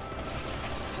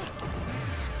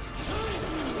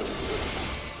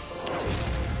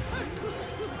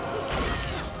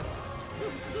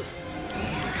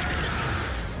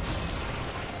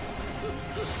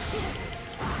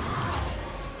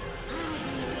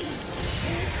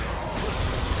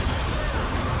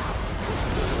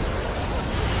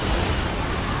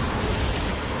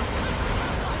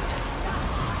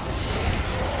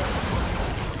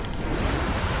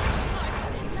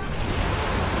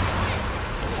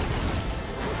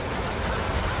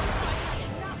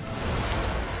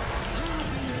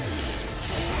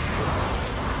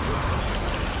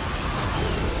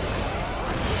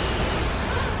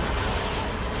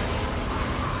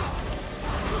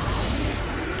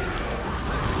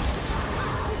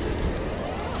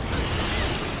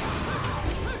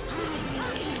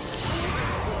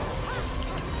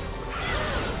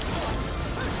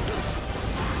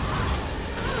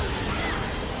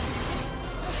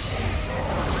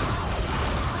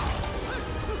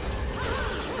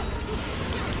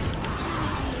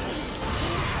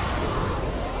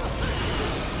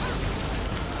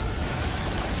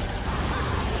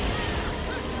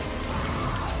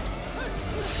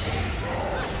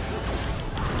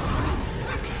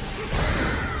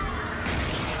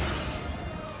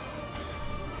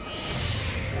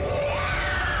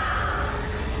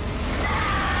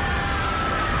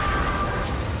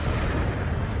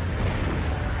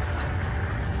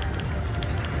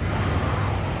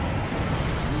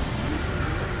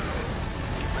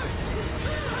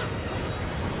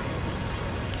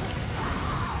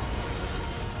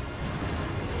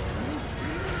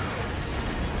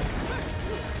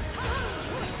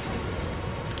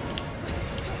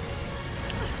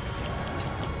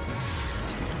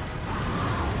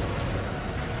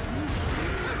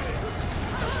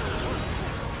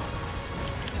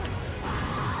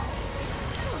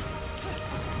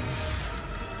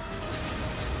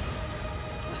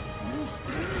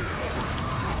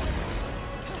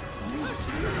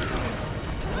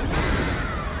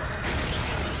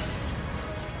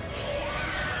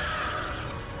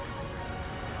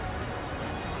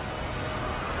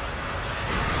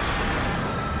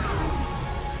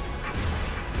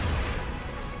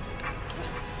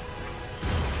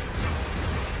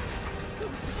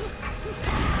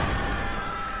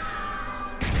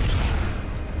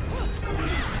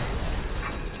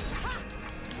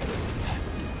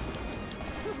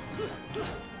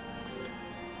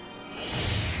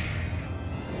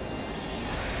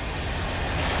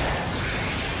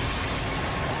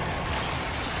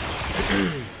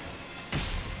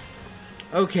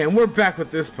 Okay, and we're back with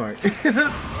this part.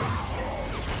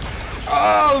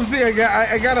 Oh, see,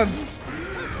 I gotta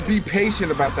be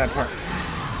patient about that part.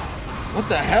 What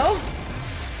the hell?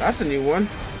 That's a new one.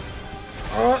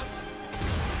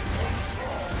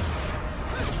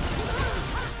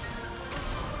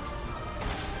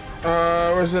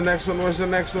 Where's the next one? Where's the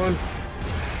next one?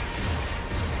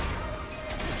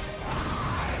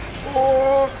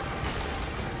 Oh!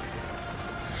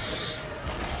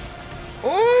 Oh,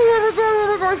 where we going?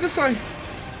 Where we going? This way.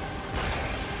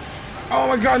 Oh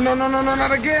my god, no, no, no, no,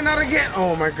 not again, not again.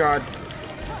 Oh my god.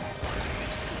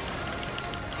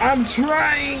 I'm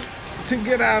trying to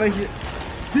get out of here.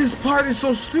 This part is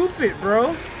so stupid,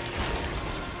 bro.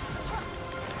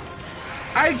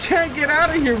 I can't get out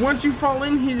of here. Once you fall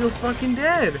in here, you're fucking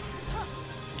dead.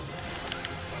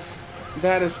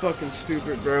 That is fucking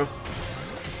stupid, bro.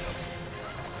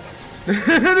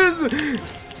 That is...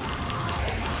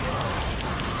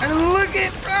 And look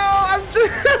at, bro, I'm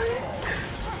just...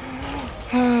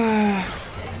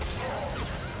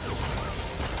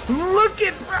 Look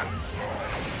at, bro.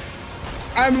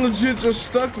 I'm legit just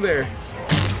stuck there.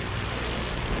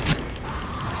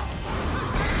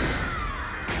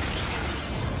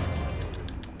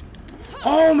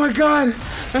 Oh my god!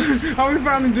 Are we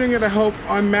finally doing it? I hope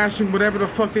I'm mashing whatever the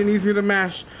fuck they need me to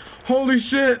mash. Holy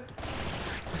shit!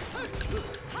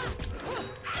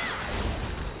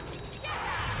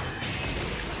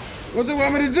 What's it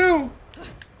want me to do?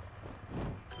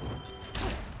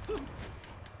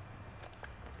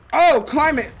 Oh,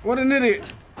 climb it! What an idiot!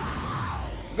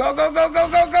 Go, go, go, go,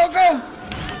 go, go, go!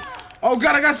 Oh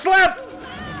god, I got slapped!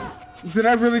 Did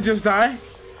I really just die?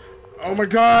 Oh my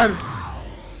god!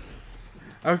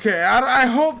 Okay, I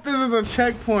hope this is a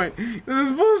checkpoint. This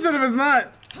is bullshit if it's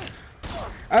not.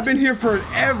 I've been here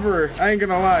forever. I ain't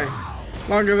gonna lie.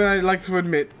 Longer than I'd like to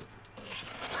admit.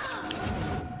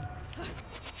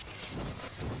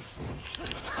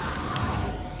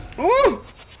 Ooh!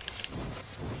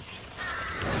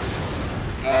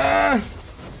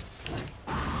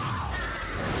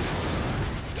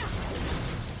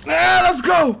 Let's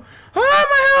go! Oh,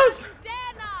 my health!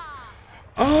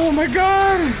 Oh my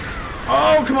god!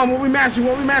 Oh, come on, what we mashing?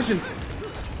 What we mashing?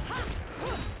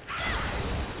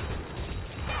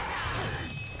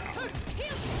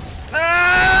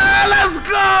 Let's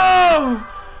go!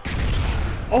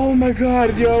 Oh my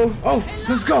god, yo. Oh,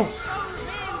 let's go.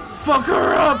 Fuck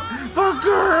her up. Fuck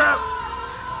her up.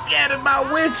 Get it, my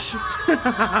witch.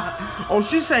 Oh,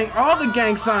 she's saying all the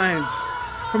gang signs.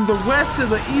 From the west to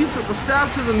the east, to the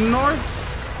south to the north.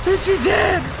 Bitch, you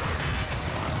dead.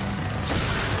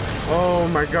 Oh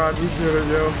my god, we did it,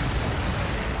 yo.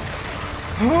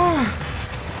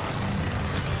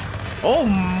 Oh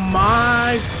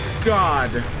my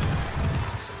god.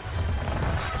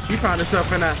 She found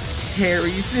herself in a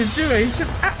hairy situation.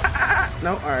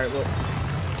 No, alright, well.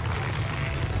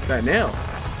 That nail.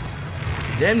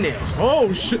 Them nails.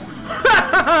 Oh shit.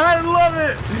 I love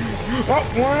it.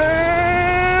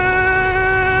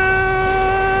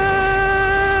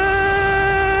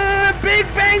 Big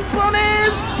bang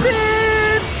bonus,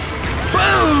 bitch!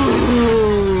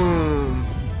 Boom!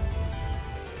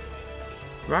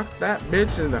 Rock that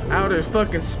bitch in the outer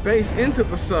fucking space into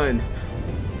the sun.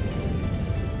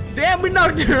 Damn, we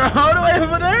knocked her all the way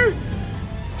over there.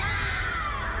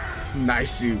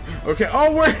 Nice you. Okay,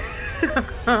 oh wait.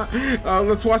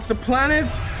 Let's watch the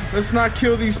planets. Let's not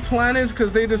kill these planets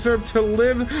because they deserve to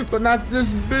live, but not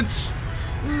this bitch.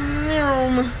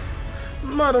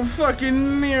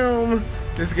 Motherfucking Neum.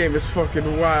 This game is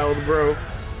fucking wild, bro.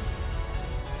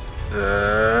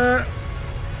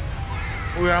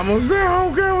 We're almost there,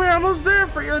 homegirl. We're almost there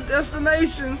for your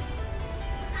destination.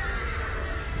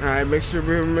 Alright, make sure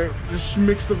we just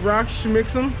mix the rocks,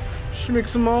 mix them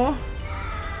all.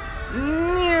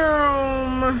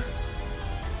 Neum.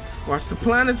 Watch the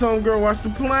planets, homegirl. Watch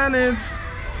the planets.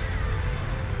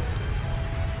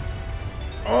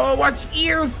 Oh, watch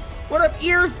Earth. What up,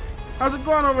 Earth? How's it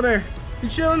going over there? You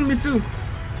chilling? Me too.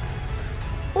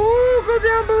 Oh, go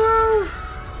down below.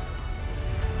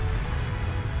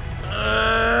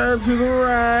 To the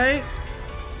right.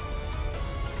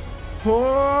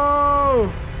 Oh.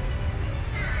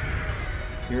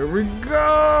 Here we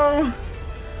go.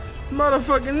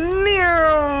 Motherfucking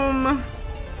Neum.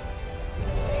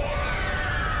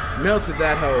 Melted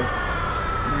that hoe.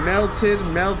 Melted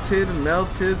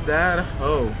that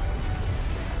hoe.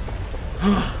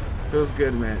 Feels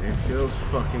good, man. It feels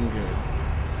fucking good.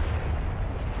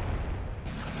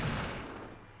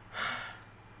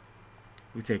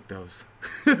 We take those.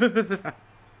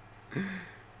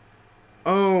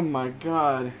 Oh my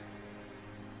god.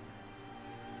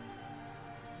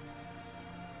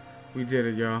 We did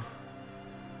it, y'all.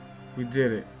 We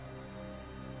did it.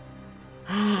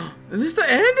 Is this the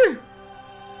end?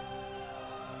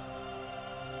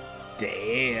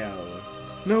 Damn.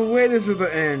 No way this is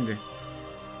the end.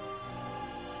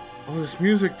 Oh, this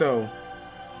music though.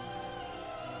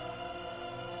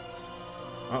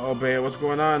 Uh-oh, Bayo, what's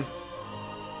going on?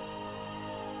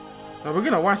 Now we're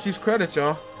gonna watch these credits,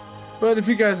 y'all. But if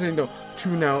you guys didn't know,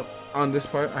 tune out on this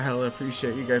part. I hella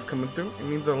appreciate you guys coming through. It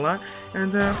means a lot.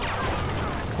 And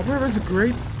hope everyone's a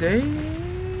great day.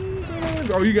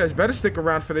 Oh, you guys better stick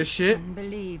around for this shit.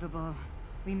 Unbelievable.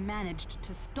 We managed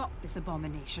to stop this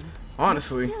abomination.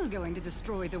 Honestly. It's still going to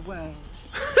destroy the world.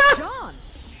 John!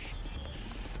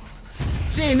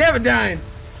 She ain't never dying.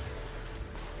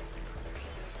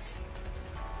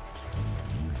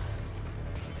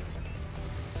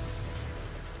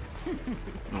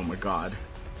 Oh my god.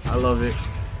 I love it.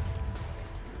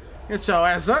 Get your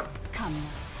ass up. Come now.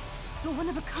 You're one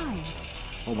of a kind.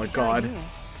 Oh my god. Here.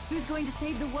 Who's going to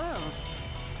save the world?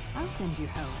 I'll send you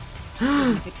home.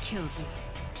 Even if it kills me.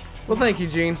 Well, thank you,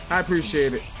 Jean. I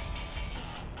appreciate it.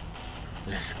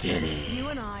 Let's get it. You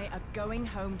and I are going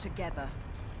home together.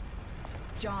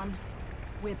 John,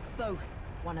 we're both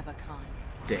one of a kind.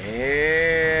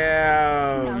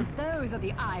 Damn. Now those are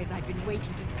the eyes I've been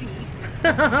waiting to see.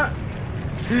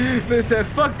 They said,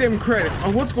 fuck them credits.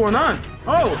 Oh, what's going on?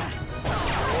 Oh.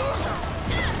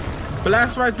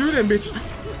 Blast right through them, bitch.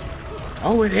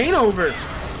 Oh, it ain't over.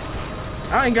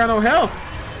 I ain't got no health.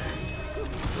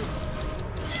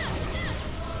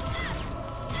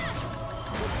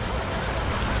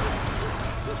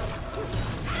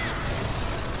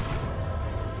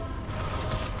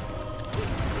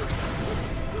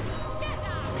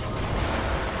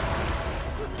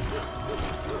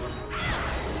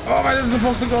 Oh, this is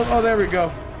supposed to go. Oh, there we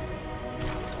go.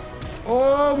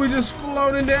 Oh, we just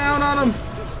floating down on him.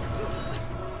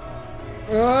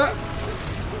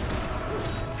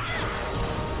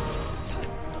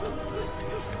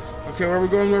 Okay, where we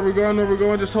going? Where we going? Where we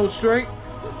going? Just hold straight.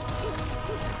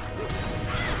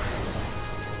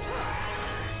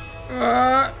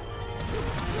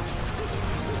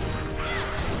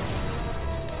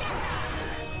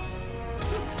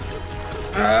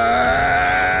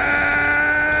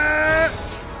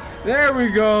 There we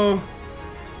go.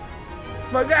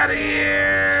 Fuck out of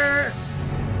here.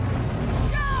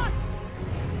 John!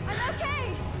 I'm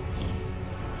okay!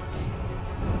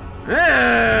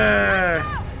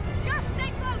 Yeah. Just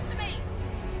stay close to me!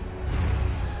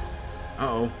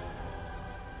 Uh-oh.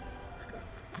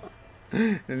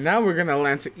 And now we're gonna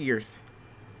land to Earth.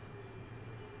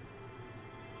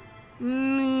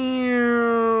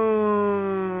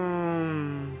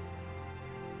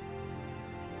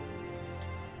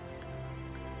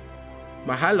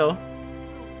 Mahalo.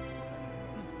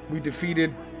 We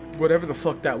defeated whatever the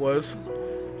fuck that was.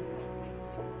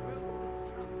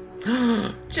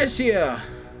 Jessia.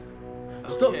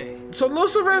 Okay. So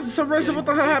Cereza, what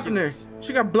the hell happened there?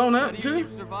 She got blown How up, do you too?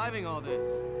 keep surviving all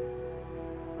this?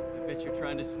 I bet you're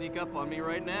trying to sneak up on me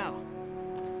right now.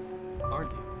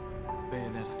 Aren't you,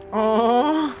 Bayonetta?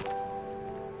 Aww.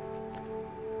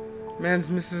 Man's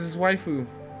misses his waifu.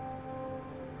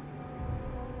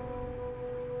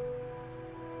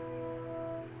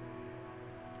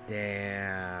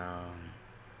 Damn.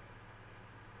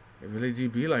 It really do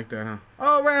be like that, huh?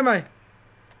 Oh, where am I?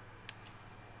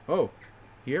 Oh,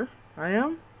 here I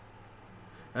am.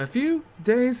 A few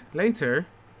days later.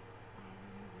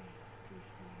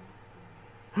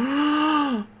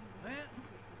 Well,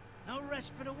 no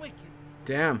rest for the wicked.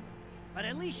 Damn. But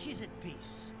at least she's at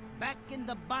peace. Back in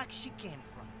the box she came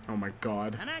from. Oh my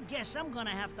god. And I guess I'm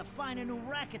gonna have to find a new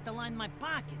racket to line my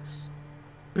pockets.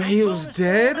 Bayo's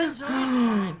dead?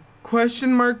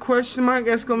 Question mark,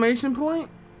 exclamation point?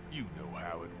 You know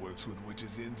how it works with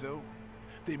witches, Enzo.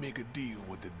 They make a deal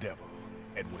with the devil,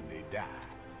 and when they die,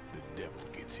 the devil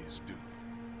gets his due.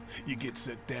 You get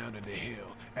set down into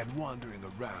hell and wandering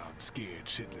around scared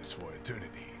shitless for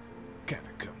eternity.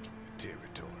 Kinda comes with the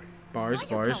territory. Bars.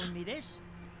 Why are you telling me this?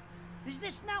 Is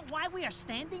this not why we are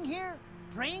standing here?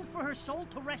 Praying for her soul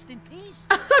to rest in peace?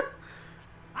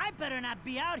 I better not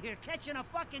be out here catching a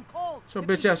fucking cold. So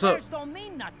bitch ass up. Don't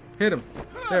mean nothing. Hit him.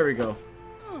 There we go.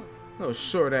 Little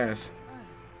short ass.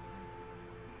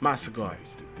 My cigar.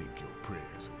 It's nice to think your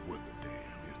prayers are worth a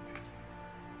damn, isn't it?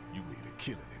 You made a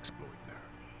killing exploiting her.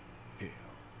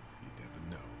 Hell, you never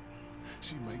know.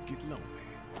 She might get lonely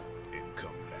and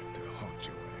come back to haunt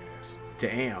your ass.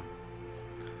 Damn.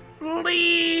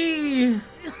 Lee!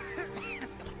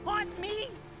 Haunt me?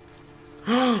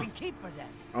 I can keep her then.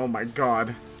 Oh my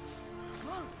god.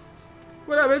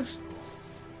 What up, bitch?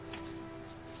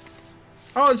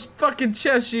 Oh, it's fucking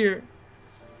Cheshire.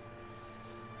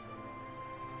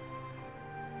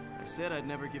 I said I'd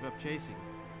never give up chasing.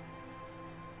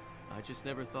 I just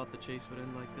never thought the chase would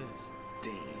end like this.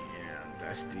 Damn,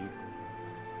 that's deep.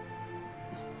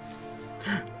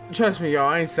 Trust me, y'all,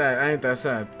 I ain't sad. I ain't that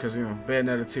sad, because, you know,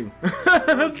 Bayonetta 2.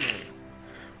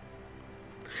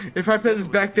 If I played this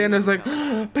back then, it's like,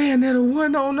 Bayonetta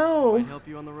 1, oh no! Might help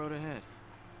you on the road ahead.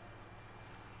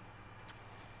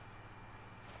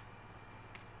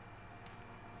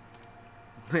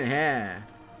 Yeah.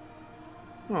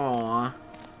 Aww.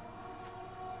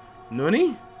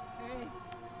 Nuni?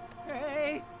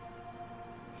 Hey,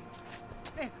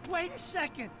 wait a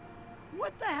second.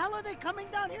 What the hell are they coming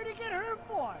down here to get her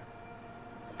for?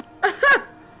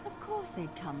 Of course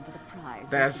they'd come for the prize.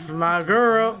 That's my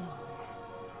girl.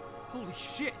 Holy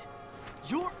shit!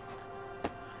 You're...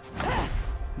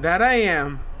 That I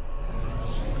am.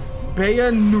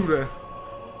 Bayonetta.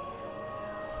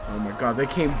 Oh my god, they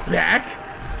came back?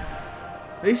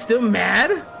 They still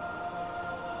mad?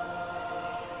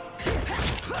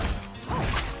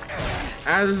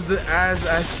 As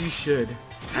she should.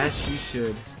 As she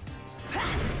should.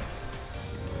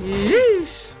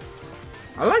 Yeesh.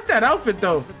 I like that outfit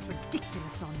though. Looks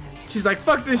ridiculous on me. She's like,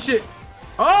 fuck this shit.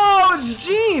 Oh, it's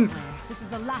Jean. This is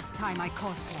the last time I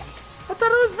cosplay. I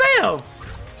thought it was Bayo.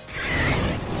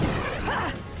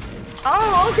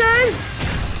 Oh, okay.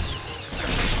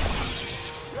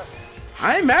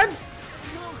 I ain't mad.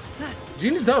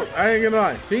 Jean's dope. I ain't gonna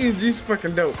lie. Jean's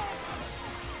fucking dope.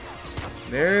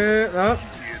 There, up.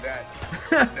 Hear that?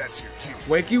 That's your cue.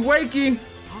 Wakey, wakey.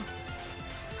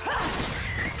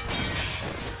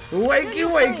 Wakey,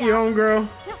 wakey, homegirl.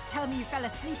 Don't tell me you fell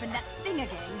asleep in that thing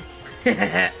again.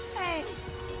 Hey,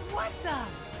 what the?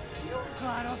 You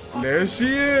gotta fucking... There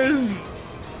she is.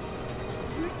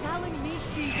 You're telling me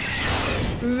she's...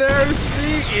 There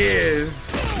she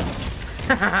is.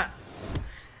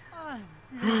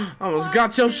 Almost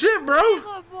got your shit, bro.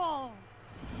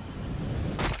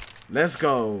 Let's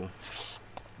go.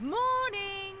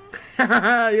 Morning!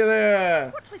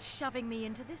 Yeah. What was shoving me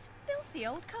into this filthy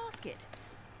old casket?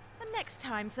 The next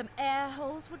time some air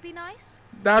holes would be nice.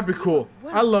 That'd be cool.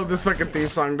 I love this fucking theme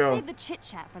song though. Save the chit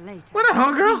chat for later. What the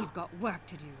hell, girl? We've got work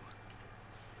to do.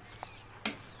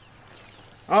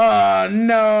 Oh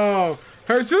no.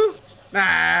 Her too?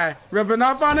 Nah. Rubbing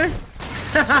off on her?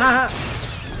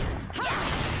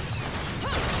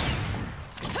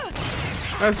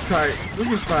 That's tight.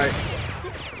 This is tight.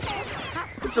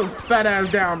 Put your fat ass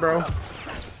down, bro.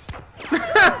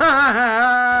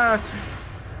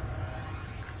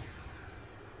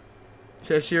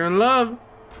 Cheshire in love.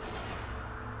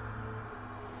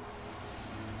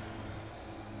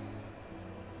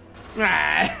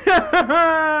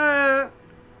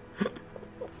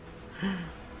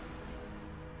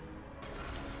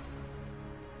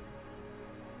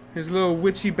 Here's a little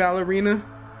witchy ballerina.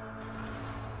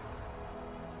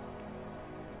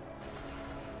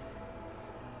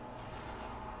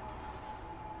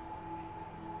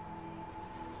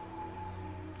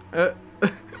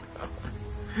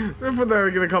 Therefore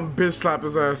they're gonna come bitch slap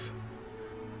his ass.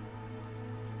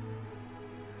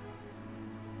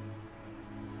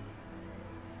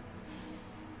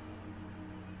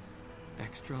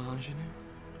 Extra ingenue?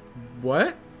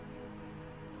 What?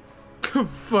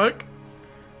 Fuck?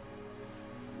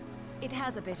 It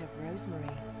has a bit of rosemary.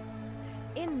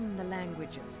 In the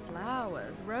language of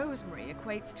flowers, rosemary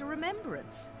equates to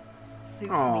remembrance.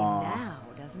 Suits me now,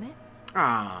 doesn't it?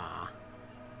 Ah.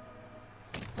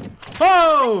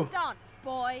 Oh! Let's dance,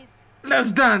 boys.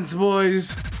 Let's dance,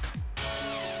 boys.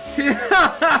 Yeah.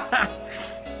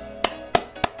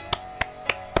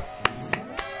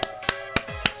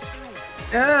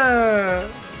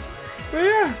 But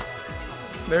yeah.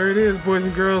 There it is, boys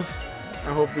and girls.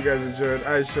 I hope you guys enjoyed.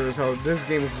 I sure as hell. This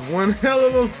game is one hell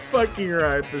of a fucking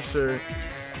ride for sure.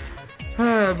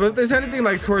 But if there's anything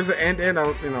like towards the end,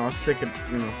 I'll stick it,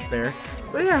 there.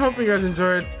 But yeah, I hope you guys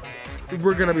enjoyed.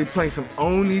 We're gonna be playing some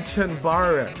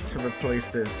Oni-chanbara to replace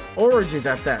this. Origins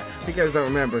at that. If you guys don't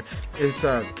remember, it's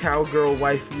cowgirl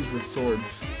waifus with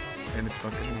swords, and it's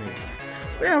fucking amazing.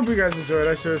 But yeah, I hope you guys enjoyed.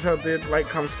 I sure as hell did. Like,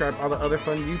 comment, subscribe, all the other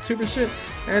fun YouTube and shit.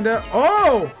 And I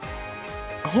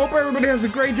hope everybody has a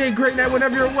great day, great night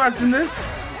whenever you're watching this.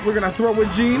 We're gonna throw it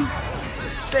with Jean.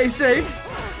 Stay safe.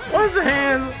 Wash your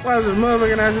hands. Wash your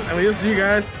motherfucking asses. And we'll see you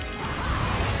guys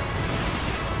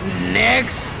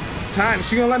next time.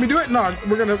 She gonna let me do it? No,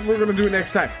 we're gonna do it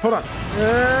next time. Hold on.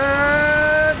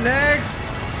 Next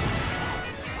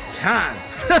time.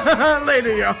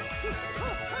 Later, y'all.